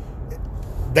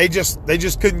 they just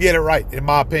couldn't get it right, in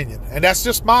my opinion. And that's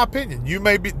just my opinion. You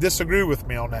may disagree with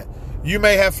me on that. You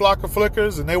may have Flock of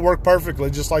Flickers and they work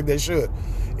perfectly just like they should.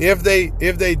 If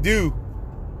they do,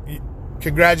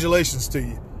 congratulations to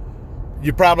you.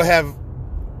 You're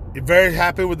very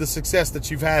happy with the success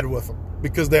that you've had with them,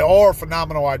 because they are a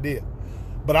phenomenal idea.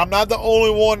 But I'm not the only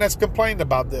one that's complained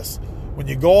about this. When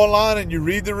you go online and you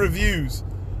read the reviews,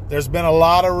 there's been a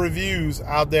lot of reviews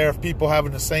out there of people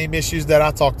having the same issues that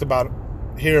I talked about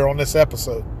here on this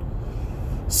episode.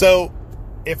 So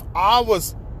if I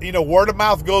was, word of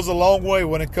mouth goes a long way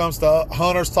when it comes to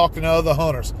hunters talking to other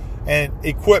hunters and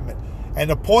equipment. And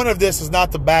the point of this is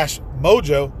not to bash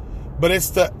Mojo, but it's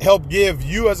to help give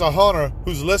you as a hunter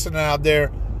who's listening out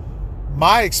there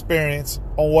my experience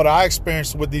on what I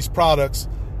experienced with these products.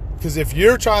 Because if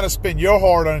you're trying to spend your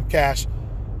hard-earned cash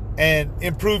and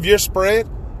improve your spread,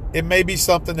 it may be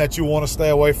something that you want to stay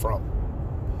away from.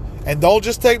 And don't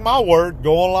just take my word.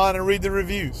 Go online and read the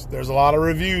reviews. There's a lot of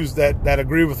reviews that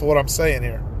agree with what I'm saying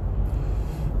here.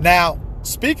 Now,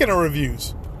 speaking of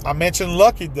reviews, I mentioned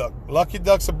Lucky Duck. Lucky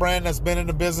Duck's a brand that's been in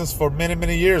the business for many,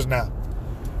 many years now.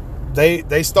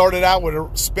 They started out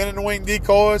with spinning wing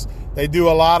decoys. They do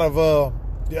a lot of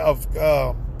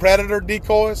predator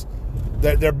decoys.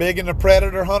 They're big in the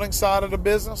predator hunting side of the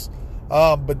business.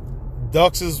 But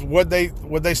ducks is what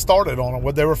they started on and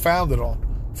what they were founded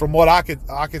on, from what I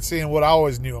could see and what I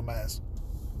always knew them as.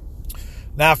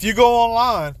 Now, if you go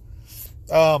online,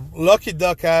 Lucky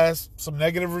Duck has some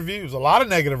negative reviews, a lot of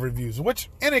negative reviews, which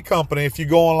any company, if you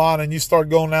go online and you start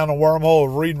going down the wormhole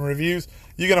of reading reviews,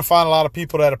 you're going to find a lot of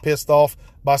people that are pissed off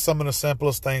by some of the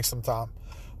simplest things sometimes.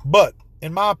 But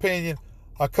in my opinion,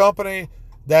 a company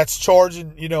that's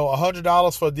charging,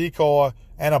 $100 for a decoy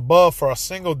and above for a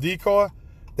single decoy,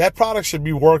 that product should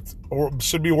be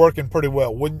working pretty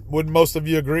well. Wouldn't most of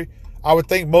you agree? I would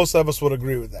think most of us would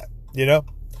agree with that,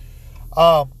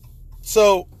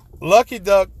 So Lucky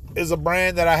Duck is a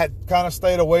brand that I had kind of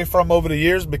stayed away from over the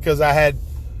years because I had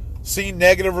seen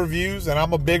negative reviews, and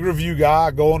I'm a big review guy.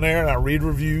 I go in there and I read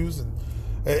reviews,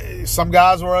 and some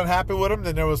guys were unhappy with them.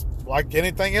 Then there was, like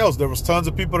anything else, there was tons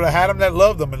of people that had them that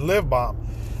loved them and lived by them.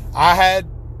 I had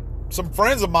some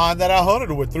friends of mine that I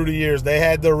hunted with through the years. They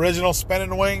had the original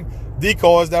spinning wing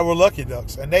decoys that were Lucky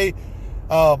Ducks, and me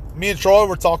and Troy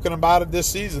were talking about it this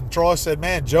season. Troy said,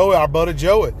 man, Joey, our buddy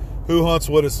Joey, who hunts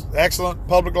with us, excellent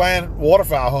public land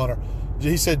waterfowl hunter,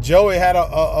 he said Joey had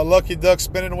a Lucky Duck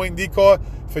spinning wing decoy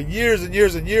for years and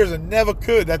years and years and never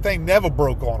could. That thing never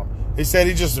broke on him. He said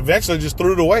he just eventually just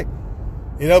threw it away,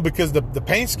 because the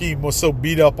paint scheme was so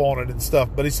beat up on it and stuff.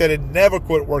 But he said it never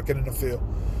quit working in the field.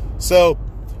 So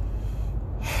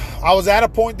I was at a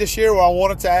point this year where I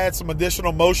wanted to add some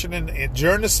additional motion in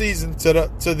during the season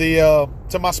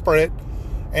to my spread,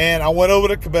 and I went over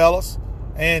to Cabela's,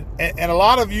 and a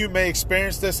lot of you may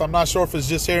experience this. I'm not sure if it's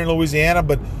just here in Louisiana,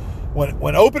 but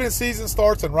when opening season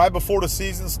starts and right before the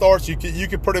season starts, you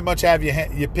can pretty much have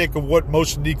your pick of what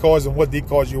motion decoys and what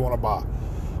decoys you want to buy.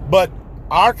 But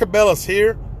our Cabela's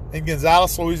here in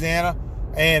Gonzales, Louisiana,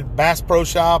 and Bass Pro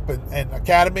Shop and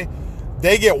Academy,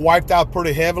 they get wiped out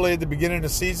pretty heavily at the beginning of the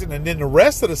season. And then the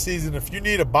rest of the season, if you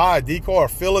need to buy a decoy or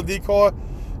fill a decoy,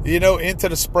 into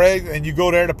the spread, and you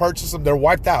go there to purchase them, they're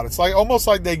wiped out. It's almost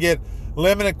like they get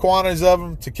limited quantities of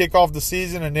them to kick off the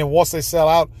season, and then once they sell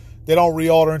out, they don't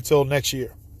reorder until next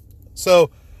year.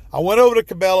 So I went over to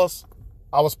Cabela's.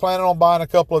 I was planning on buying a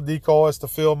couple of decoys to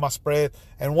fill my spread,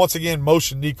 and once again,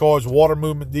 motion decoys, water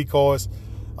movement decoys.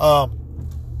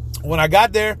 When I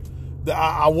got there,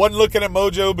 I wasn't looking at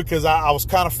Mojo because I was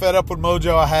kind of fed up with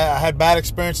Mojo. I had bad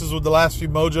experiences with the last few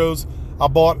Mojos I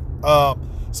bought.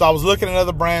 So I was looking at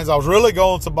other brands. I was really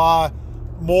going to buy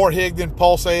more Higdon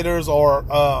Pulsators, or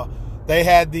they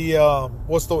had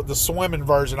the swimming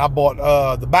version. I bought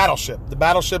the Battleship. The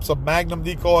Battleship's a Magnum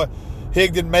decoy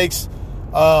Higdon makes,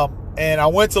 and I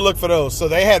went to look for those. So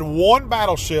they had one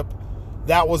Battleship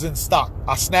that was in stock.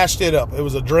 I snatched it up. It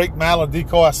was a Drake Mallard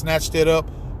decoy. I snatched it up,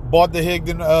 bought the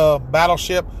Higdon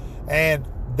Battleship, and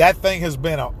that thing has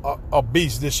been a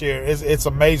beast this year. It's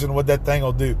amazing what that thing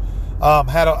will do. I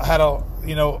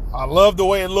love the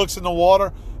way it looks in the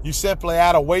water. You simply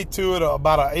add a weight to it,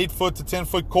 about an 8-foot to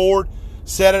 10-foot cord,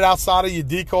 set it outside of your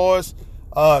decoys,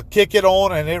 kick it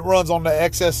on, and it runs on the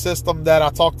XS system that I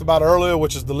talked about earlier,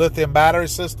 which is the lithium battery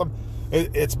system.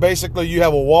 It's basically, you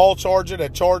have a wall charger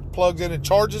that plugs in and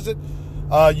charges it.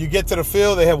 You get to the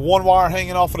field, they have one wire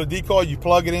hanging off of the decoy. You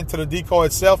plug it into the decoy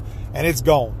itself, and it's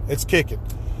gone. It's kicking.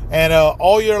 And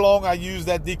all year long, I use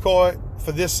that decoy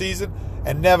for this season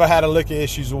and never had a lick of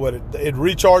issues with it. It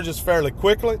recharges fairly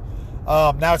quickly.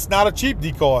 Now, it's not a cheap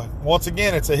decoy. Once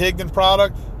again, it's a Higdon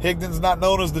product. Higdon's not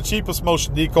known as the cheapest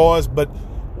motion decoys, but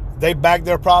they back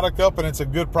their product up, and it's a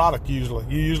good product usually.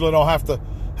 You usually don't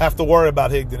have to worry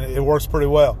about Higdon. It works pretty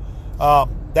well.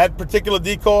 That particular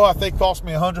decoy, I think, cost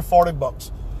me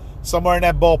 $140, somewhere in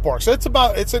that ballpark. So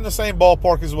it's in the same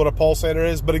ballpark as what a pulsator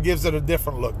is, but it gives it a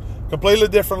different look. Completely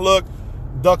different look.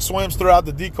 Duck swims throughout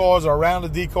the decoys or around the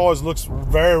decoys. Looks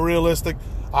very realistic.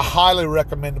 I highly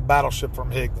recommend the Battleship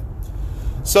from Higdon.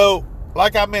 So,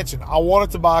 like I mentioned, I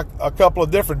wanted to buy a couple of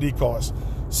different decoys.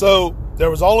 So, there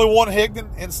was only one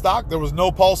Higdon in stock. There was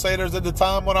no pulsators at the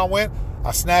time when I went.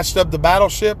 I snatched up the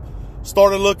Battleship,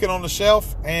 started looking on the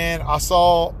shelf, and I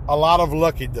saw a lot of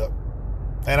Lucky Duck.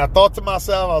 And I thought to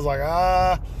myself, I was like,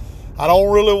 I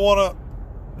don't really want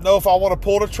to know if I want to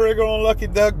pull the trigger on Lucky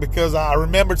Duck, because I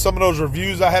remembered some of those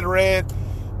reviews I had read,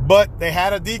 but they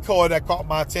had a decoy that caught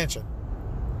my attention.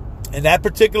 And that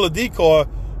particular decoy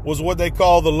was what they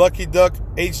call the Lucky Duck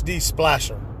HD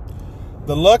Splasher.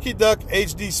 The Lucky Duck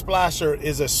HD Splasher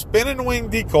is a spinning wing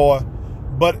decoy,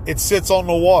 but it sits on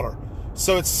the water.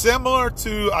 So it's similar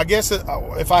to, I guess,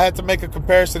 if I had to make a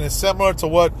comparison, it's similar to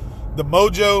what the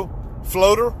Mojo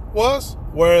floater was,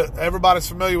 where everybody's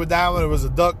familiar with that one. It was a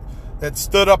duck that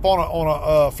stood up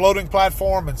on a floating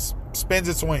platform and spins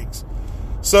its wings.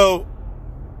 So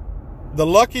the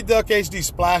Lucky Duck HD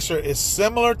Splasher is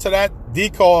similar to that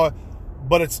decoy,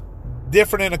 but it's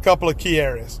different in a couple of key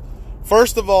areas.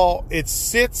 First of all, it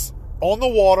sits on the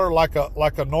water like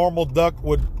a normal duck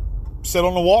would sit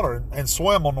on the water and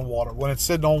swim on the water when it's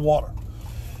sitting on water.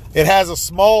 It has a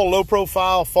small,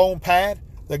 low-profile foam pad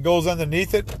that goes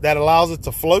underneath it that allows it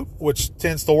to float, which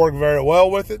tends to work very well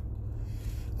with it.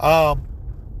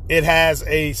 It has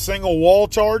a single wall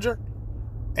charger,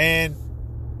 and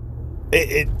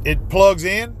it plugs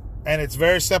in, and it's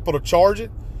very simple to charge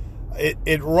it.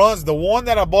 It runs, the one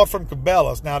that I bought from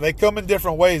Cabela's. Now, they come in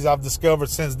different ways, I've discovered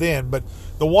since then, but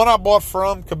the one I bought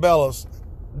from Cabela's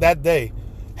that day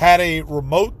had a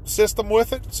remote system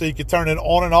with it, so you could turn it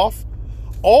on and off.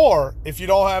 Or, if you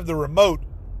don't have the remote,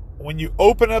 when you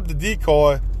open up the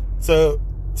decoy to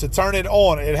turn it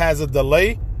on, it has a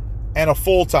delay and a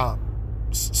full-time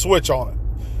switch on it.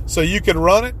 So you could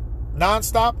run it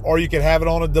nonstop, or you could have it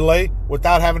on a delay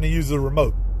without having to use the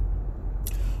remote.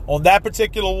 On that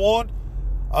particular one,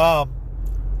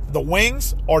 the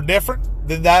wings are different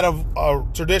than that of a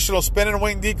traditional spinning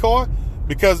wing decoy,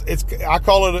 because it's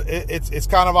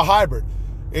kind of a hybrid.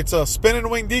 It's a spinning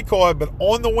wing decoy, but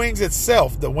on the wings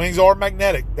itself, the wings are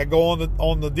magnetic that go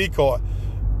on the decoy.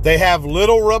 They have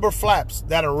little rubber flaps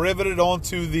that are riveted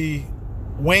onto the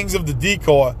wings of the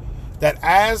decoy, that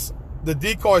as the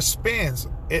decoy spins,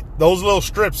 those little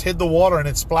strips hit the water and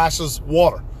it splashes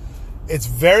water. It's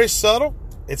very subtle.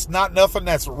 It's not nothing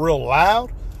that's real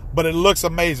loud, but it looks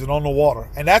amazing on the water.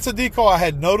 And that's a decoy I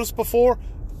had noticed before,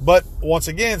 but once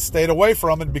again, stayed away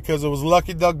from it because it was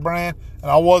Lucky Duck brand, and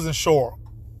I wasn't sure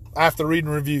after reading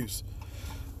reviews.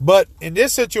 But in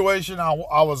this situation, I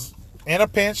was in a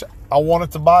pinch. I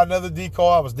wanted to buy another decoy.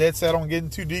 I was dead set on getting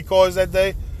 2 decoys that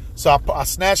day. So I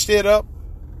snatched it up,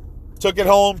 took it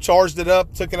home, charged it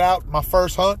up, took it out my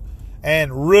first hunt,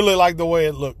 and really liked the way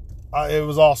it looked. It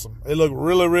was awesome. It looked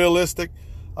really realistic.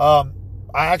 I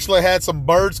actually had some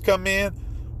birds come in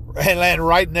and land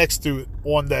right next to it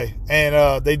one day,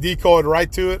 and they decoyed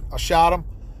right to it. I shot them,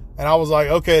 and I was like,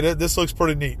 okay, this looks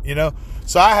pretty neat, you know.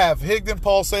 So I have Higdon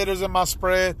pulsators in my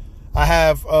spread. I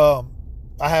have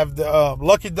the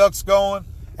Lucky Ducks going,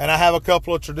 and I have a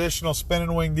couple of traditional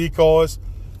spinning wing decoys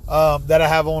that I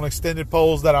have on extended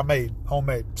poles that I made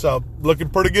homemade. So looking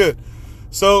pretty good.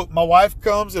 So my wife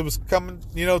comes. It was coming,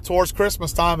 towards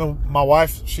Christmas time, and my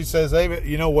wife, she says, "Hey,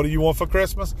 what do you want for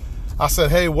Christmas?" I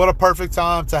said, "Hey, what a perfect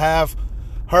time to have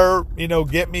her,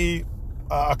 get me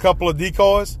a couple of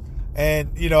decoys." And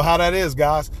you know how that is,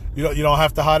 guys. You don't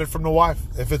have to hide it from the wife.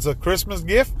 If it's a Christmas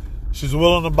gift, she's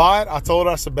willing to buy it. I told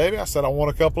her, I said, "Baby," I said, "I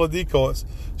want a couple of decoys."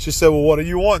 She said, "Well, what do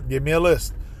you want? Give me a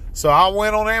list." So I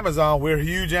went on Amazon. We're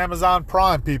huge Amazon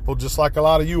Prime people, just like a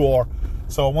lot of you are.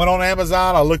 So I went on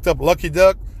Amazon. I looked up Lucky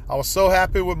Duck. I was so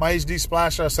happy with my HD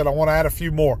Splasher. I said, I want to add a few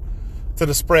more to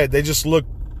the spread. They just look,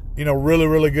 really,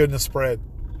 really good in the spread.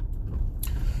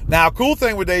 Now, a cool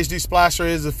thing with the HD Splasher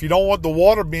is if you don't want the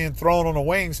water being thrown on the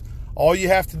wings, all you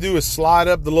have to do is slide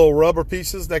up the little rubber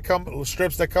pieces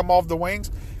strips that come off the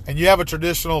wings, and you have a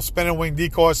traditional spinning wing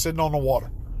decoy sitting on the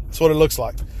water. That's what it looks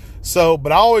like. So,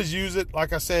 but I always use it.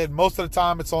 Like I said, most of the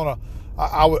time it's on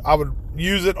I would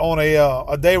use it on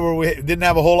a day where we didn't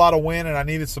have a whole lot of wind and I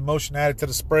needed some motion added to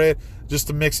the spread just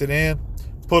to mix it in.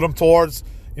 Put them towards,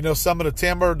 some of the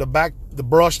timber, the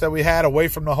brush that we had away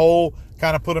from the hole,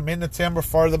 kind of put them in the timber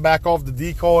further back off the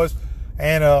decoys,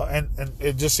 and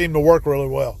it just seemed to work really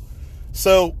well.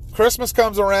 So Christmas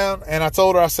comes around, and I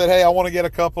told her, I said, hey, I want to get a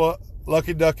couple of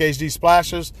Lucky Duck HD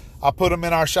splashers. I put them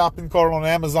in our shopping cart on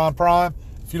Amazon Prime.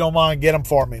 If you don't mind, get them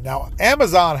for me. Now,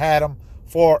 Amazon had them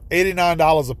for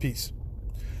 $89 a piece.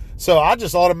 So I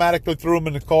just automatically threw them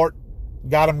in the cart,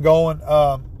 got them going,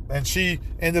 and she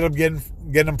ended up getting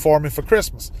them for me for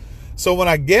Christmas. So when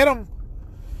I get them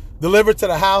delivered to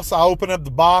the house, I open up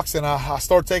the box and I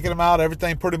start taking them out.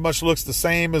 Everything pretty much looks the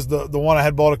same as the one I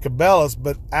had bought at Cabela's.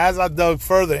 But as I dug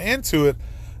further into it,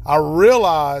 I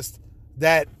realized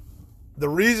that the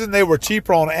reason they were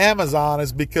cheaper on Amazon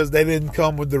is because they didn't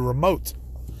come with the remote.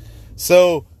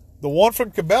 So the one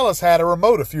from Cabela's had a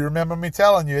remote. If you remember me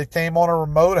telling you, it came on a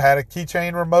remote. It had a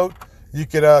keychain remote. You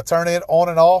could turn it on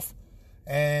and off.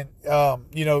 And,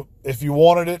 if you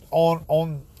wanted it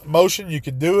on motion, you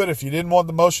could do it. If you didn't want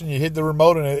the motion, you hit the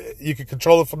remote and you could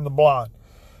control it from the blind.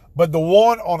 But the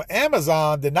one on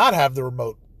Amazon did not have the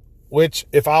remote, which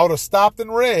if I would have stopped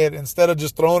and read instead of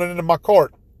just throwing it into my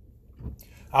cart,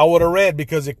 I would have read,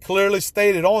 because it clearly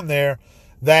stated on there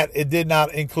that it did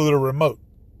not include a remote.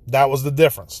 That was the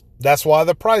difference. That's why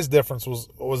the price difference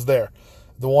was there.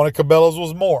 The one at Cabela's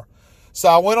was more. So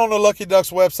I went on the Lucky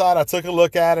Ducks website. I took a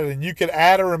look at it, and you could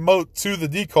add a remote to the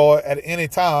decoy at any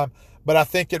time. But I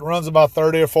think it runs about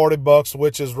 $30 or $40,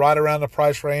 which is right around the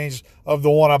price range of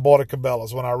the one I bought at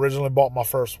Cabela's when I originally bought my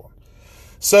first one.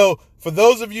 So for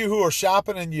those of you who are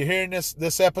shopping and you're hearing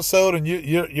this episode, and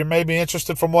you're maybe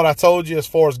interested from what I told you as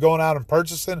far as going out and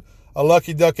purchasing a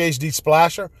Lucky Duck HD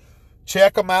splasher,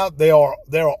 check them out. They are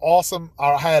awesome.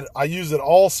 I used it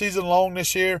all season long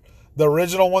this year. The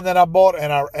original one that I bought,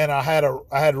 and I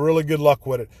had really good luck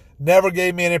with it. Never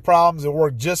gave me any problems. It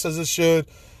worked just as it should.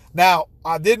 Now,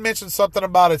 I did mention something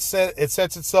about it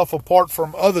sets itself apart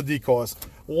from other decoys.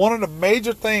 One of the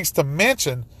major things to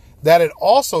mention that it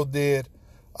also did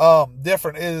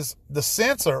different is the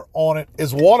sensor on it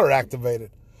is water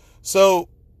activated. So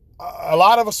a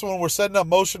lot of us, when we're setting up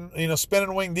motion,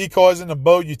 spinning wing decoys in the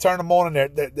boat, you turn them on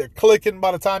and they're clicking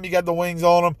by the time you got the wings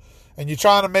on them, and you're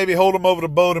trying to maybe hold them over the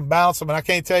boat and bounce them. And I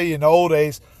can't tell you in the old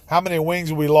days how many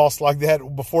wings we lost like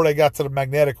that before they got to the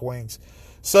magnetic wings.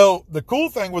 So the cool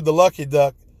thing with the Lucky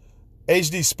Duck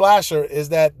HD splasher is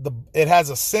that it has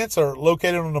a sensor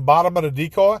located on the bottom of the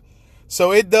decoy.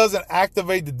 So it doesn't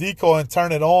activate the decoy and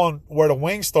turn it on where the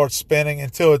wing starts spinning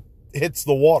until it hits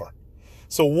the water.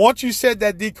 So once you set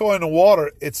that decoy in the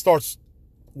water, it starts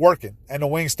working and the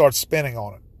wing starts spinning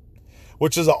on it,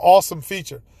 which is an awesome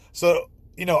feature. So,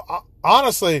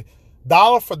 honestly,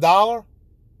 dollar for dollar,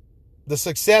 the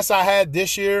success I had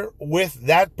this year with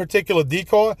that particular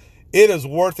decoy, it is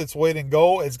worth its weight in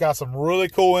gold. It's got some really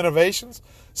cool innovations.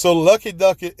 So Lucky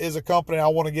Duck is a company I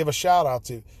want to give a shout out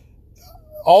to.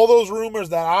 All those rumors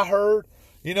that I heard,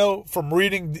 from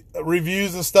reading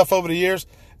reviews and stuff over the years,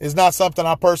 is not something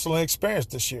I personally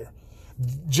experienced this year.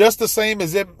 Just the same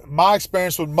as my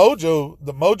experience with Mojo,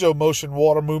 the Mojo motion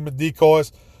water movement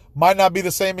decoys, might not be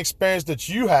the same experience that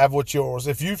you have with yours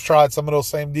if you've tried some of those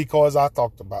same decoys I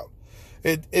talked about.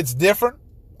 It's different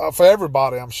for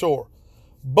everybody, I'm sure.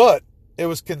 But it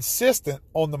was consistent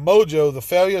on the Mojo. The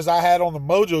failures I had on the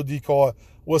Mojo decoy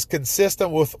was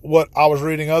consistent with what I was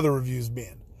reading other reviews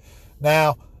being.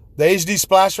 Now, the HD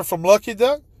splasher from Lucky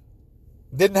Duck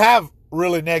didn't have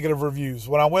really negative reviews.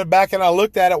 When I went back and I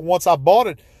looked at it once I bought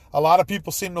it, a lot of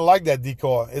people seem to like that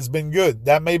decoy. It's been good.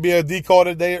 That may be a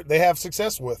decoy that they have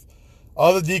success with.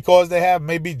 Other decoys they have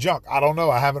may be junk. I don't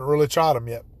know. I haven't really tried them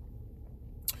yet.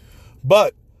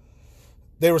 But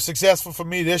they were successful for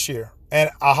me this year. And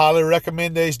I highly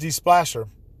recommend the HD splasher.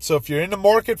 So if you're in the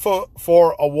market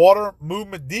for a water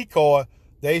movement decoy,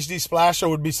 the HD splasher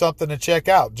would be something to check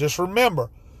out. Just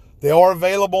remember, they are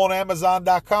available on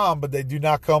Amazon.com, but they do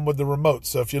not come with the remote.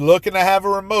 So if you're looking to have a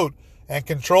remote and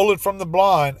control it from the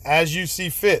blind as you see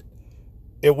fit,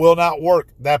 it will not work,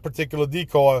 that particular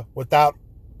decoy, without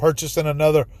purchasing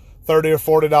another $30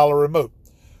 or $40 remote.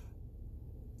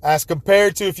 As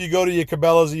compared to if you go to your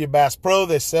Cabela's or your Bass Pro,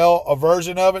 they sell a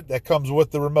version of it that comes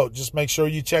with the remote. Just make sure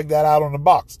you check that out on the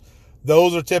box.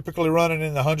 Those are typically running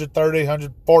in the $130,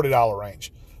 $140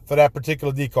 range for that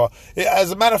particular decoy.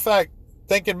 As a matter of fact,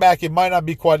 thinking back, it might not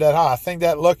be quite that high. I think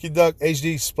that Lucky Duck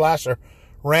HD splasher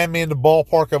ran me in the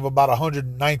ballpark of about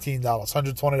 $119,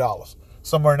 $120,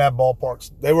 somewhere in that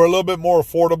ballpark. They were a little bit more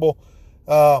affordable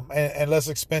and less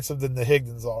expensive than the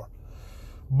Higdons are.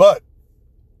 But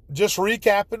just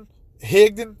recapping,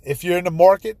 Higdon, if you're in the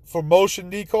market for motion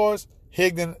decoys,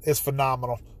 Higdon is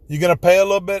phenomenal. You're going to pay a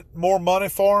little bit more money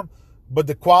for them, but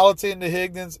the quality in the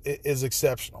Higdons is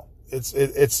exceptional.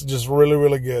 It's just really,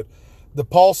 really good. The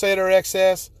Pulsator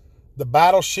XS, the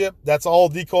Battleship, that's all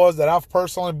decoys that I've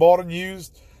personally bought and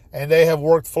used, and they have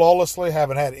worked flawlessly.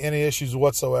 Haven't had any issues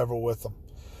whatsoever with them.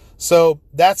 So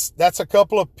that's a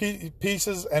couple of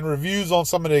pieces and reviews on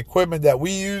some of the equipment that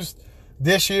we used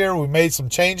this year. We made some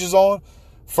changes on.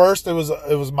 First, it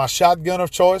was my shotgun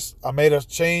of choice. I made a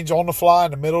change on the fly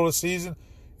in the middle of the season.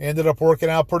 It ended up working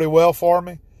out pretty well for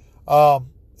me.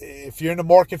 If you're in the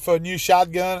market for a new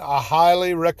shotgun, I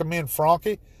highly recommend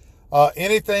Franke.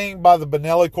 Anything by the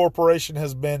Benelli Corporation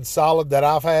has been solid that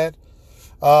I've had.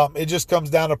 It just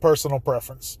comes down to personal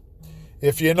preference.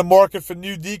 If you're in the market for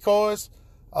new decoys,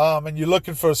 and you're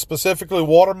looking for specifically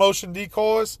water motion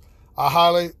decoys, I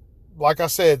highly, like I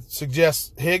said,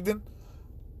 suggest Higdon.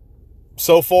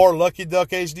 So far, Lucky Duck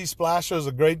HD Splasher is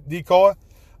a great decoy.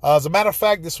 As a matter of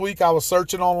fact, this week I was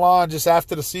searching online just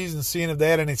after the season, seeing if they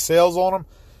had any sales on them.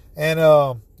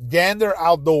 And Gander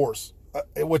Outdoors,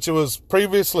 which it was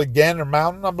previously Gander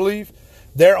Mountain, I believe.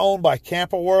 They're owned by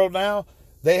Camper World now.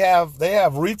 They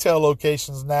have retail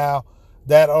locations now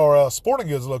that are sporting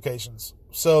goods locations.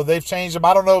 So they've changed them.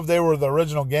 I don't know if they were the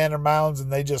original Gander Mountains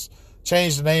and they just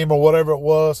changed the name or whatever it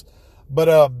was.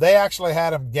 But they actually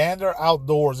had them, Gander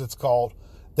Outdoors it's called.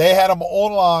 They had them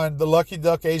online, the Lucky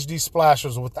Duck HD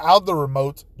Splashers, without the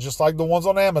remote, just like the ones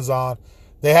on Amazon.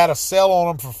 They had a sale on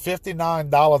them for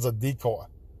 $59 a decoy.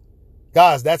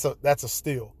 Guys, that's a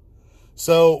steal.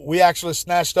 So we actually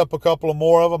snatched up a couple of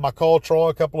more of them. I called Troy,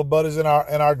 a couple of buddies in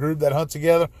our group that hunt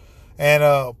together,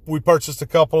 and we purchased a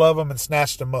couple of them and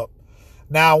snatched them up.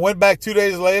 Now, I went back 2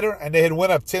 days later, and they had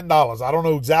went up $10. I don't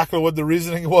know exactly what the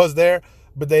reasoning was there,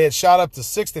 but they had shot up to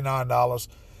 $69.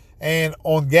 And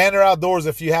on Gander Outdoors,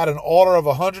 if you had an order of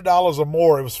 $100 or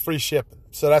more, it was free shipping.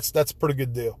 So that's a pretty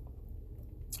good deal.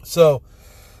 So,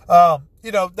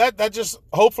 that just,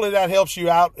 hopefully that helps you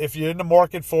out if you're in the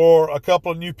market for a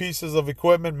couple of new pieces of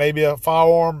equipment, maybe a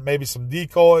firearm, maybe some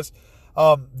decoys.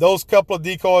 Those couple of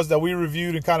decoys that we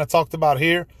reviewed and kind of talked about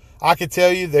here, I can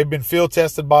tell you they've been field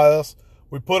tested by us.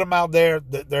 We put them out there.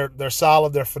 They're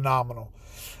solid. They're phenomenal.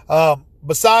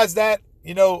 Besides that,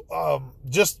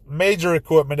 just major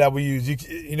equipment that we use.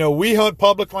 We hunt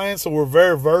public land, so we're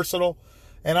very versatile.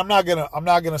 And I'm not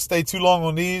gonna stay too long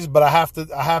on these, but I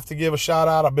have to give a shout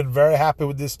out. I've been very happy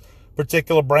with this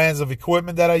particular brands of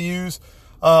equipment that I use.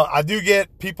 I do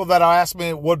get people that ask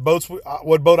me what boat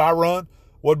I run,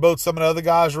 what boat some of the other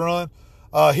guys run.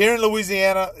 Here in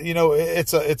Louisiana,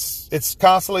 it's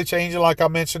constantly changing. Like I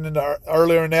mentioned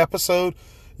earlier in the episode,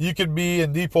 you could be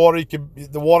in deep water.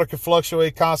 The water can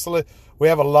fluctuate constantly. We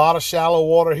have a lot of shallow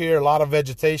water here, a lot of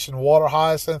vegetation, water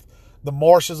hyacinth. The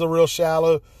marshes are real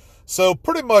shallow. So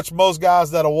pretty much most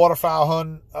guys that are waterfowl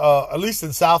hunting, at least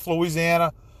in South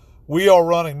Louisiana, we are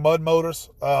running mud motors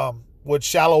with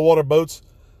shallow water boats.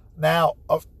 Now,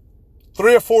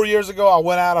 3 or 4 years ago, I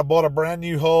went out, I bought a brand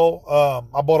new hull.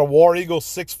 I bought a War Eagle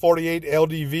 648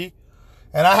 LDV.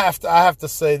 And I have to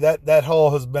say that hull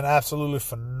has been absolutely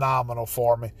phenomenal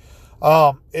for me.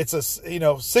 It's a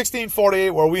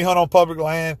 1648 where we hunt on public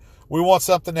land. We want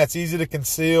something that's easy to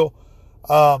conceal,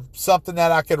 something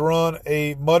that I could run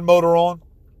a mud motor on,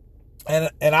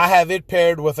 and I have it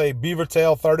paired with a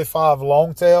Beavertail 35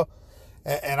 Longtail.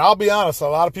 And I'll be honest, a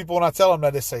lot of people when I tell them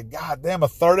that, they say, "God damn, a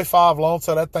 35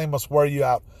 Longtail, that thing must wear you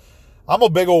out." I'm a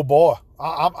big old boy.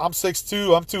 I'm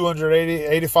 6'2", I'm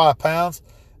 85 pounds.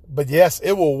 But yes,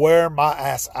 it will wear my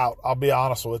ass out. I'll be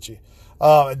honest with you.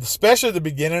 Especially at the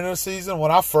beginning of the season, when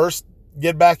I first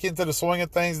get back into the swing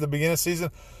of things, the beginning of the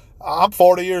season, I'm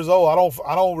 40 years old.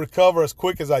 I don't recover as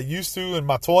quick as I used to in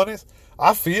my 20s.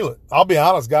 I feel it. I'll be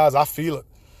honest, guys, I feel it.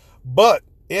 But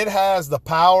it has the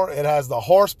power, it has the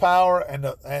horsepower and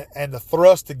the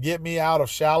thrust to get me out of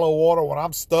shallow water when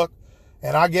I'm stuck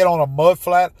and I get on a mud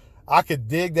flat. I could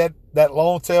dig that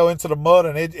Longtail into the mud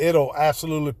and it'll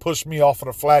absolutely push me off of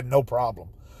the flat, no problem.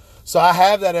 So I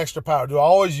have that extra power. Do I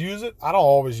always use it? I don't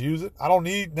always use it. I don't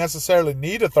necessarily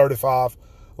need a 35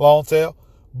 Longtail,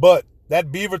 but that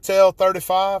Beavertail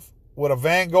 35 with a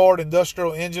Vanguard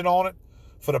industrial engine on it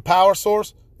for the power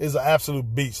source is an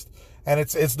absolute beast. And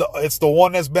it's the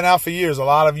one that's been out for years. A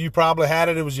lot of you probably had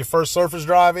it. It was your first surface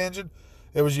drive engine.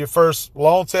 It was your first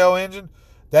Longtail engine.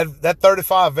 That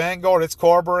 35 Vanguard, it's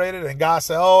carbureted, and guys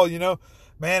say, "Oh,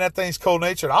 man, that thing's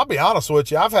cold-natured." I'll be honest with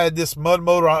you. I've had this mud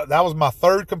motor. That was my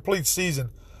third complete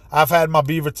season. I've had my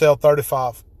Beavertail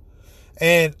 35.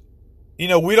 And,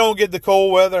 we don't get the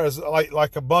cold weather as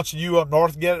like a bunch of you up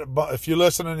north get it. But if you're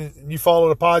listening and you follow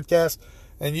the podcast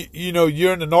and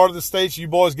you're in the northern states, you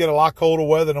boys get a lot colder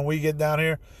weather than we get down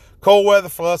here. Cold weather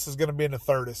for us is going to be in the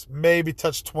 30s, maybe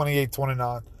touch 28,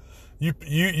 29.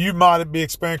 You might be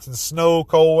experiencing snow,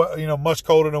 cold, much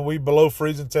colder than we, below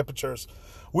freezing temperatures.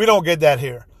 We don't get that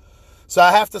here. So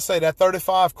I have to say that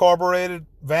 35 carbureted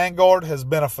Vanguard has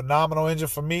been a phenomenal engine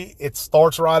for me. It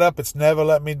starts right up. It's never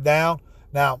let me down.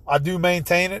 Now, I do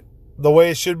maintain it the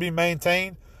way it should be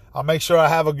maintained. I'll make sure I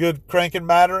have a good cranking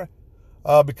battery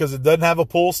because it doesn't have a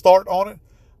pull start on it.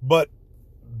 But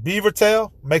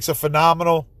Beavertail makes a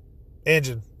phenomenal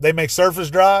engine. They make surface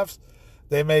drives.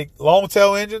 They make long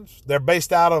tail engines. They're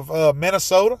based out of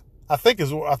Minnesota. I think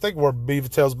where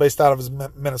Beavertail's based out of is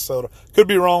Minnesota. Could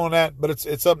be wrong on that, but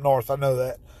it's up north. I know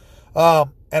that.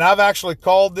 And I've actually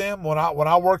called them when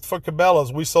I worked for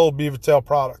Cabela's. We sold Beavertail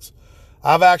products.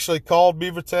 I've actually called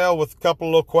Beavertail with a couple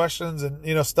of little questions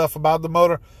and stuff about the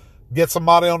motor. Get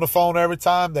somebody on the phone every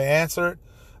time. They answer it.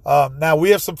 Now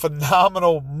we have some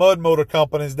phenomenal mud motor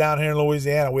companies down here in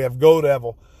Louisiana. We have Go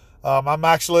Devil. I'm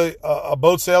actually a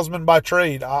boat salesman by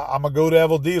trade. I'm a Go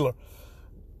Devil dealer.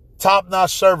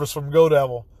 Top-notch service from Go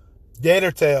Devil.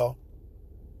 Gatortail,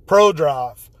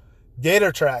 ProDrive,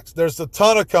 Gator Tracks. There's a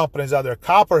ton of companies out there.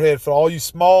 Copperhead for all you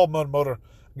small mud motor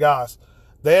guys.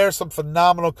 There's some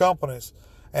phenomenal companies.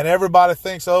 And everybody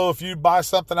thinks, if you buy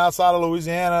something outside of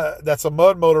Louisiana that's a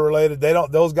mud motor related,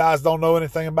 those guys don't know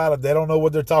anything about it. They don't know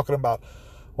what they're talking about.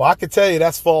 Well, I can tell you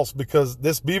that's false, because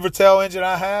this Beavertail engine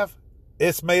I have,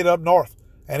 it's made up north,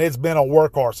 and it's been a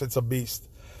workhorse. It's a beast.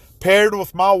 Paired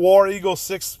with my War Eagle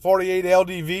 648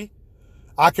 LDV,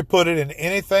 I could put it in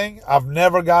anything. I've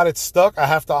never got it stuck. I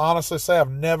have to honestly say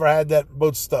I've never had that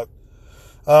boat stuck.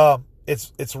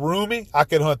 It's roomy. I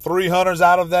can hunt 300s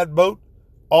out of that boat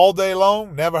all day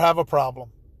long. Never have a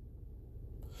problem.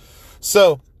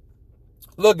 So,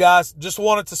 look, guys, just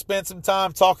wanted to spend some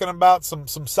time talking about some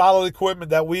solid equipment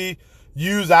that we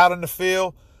use out in the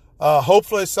field.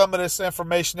 Hopefully some of this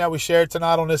information that we shared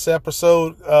tonight on this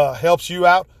episode helps you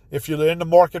out. If you're in the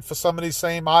market for some of these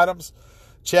same items,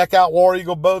 check out War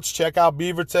Eagle Boats. Check out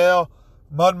Beavertail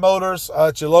Mud Motors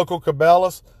at your local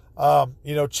Cabela's.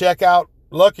 Check out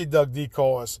Lucky Duck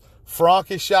decoys,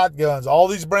 Franke shotguns, all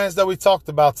these brands that we talked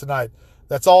about tonight.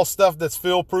 That's all stuff that's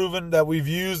field proven that we've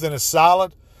used and is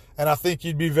solid, and I think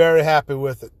you'd be very happy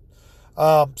with it.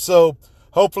 So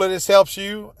hopefully this helps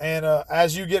you, and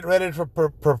as you get ready to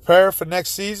prepare for next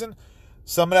season,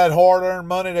 some of that hard-earned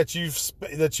money that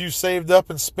you've saved up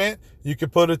and spent, you can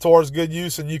put it towards good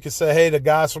use, and you can say, hey, the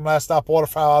guys from Last Stop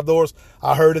Waterfowl Outdoors,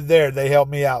 I heard it there. They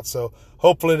helped me out. So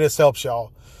hopefully this helps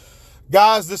y'all.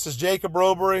 Guys, this is Jacob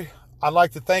Robery. I'd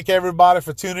like to thank everybody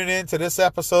for tuning in to this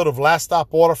episode of Last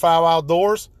Stop Waterfowl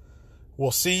Outdoors.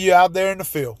 We'll see you out there in the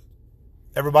field.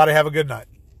 Everybody have a good night.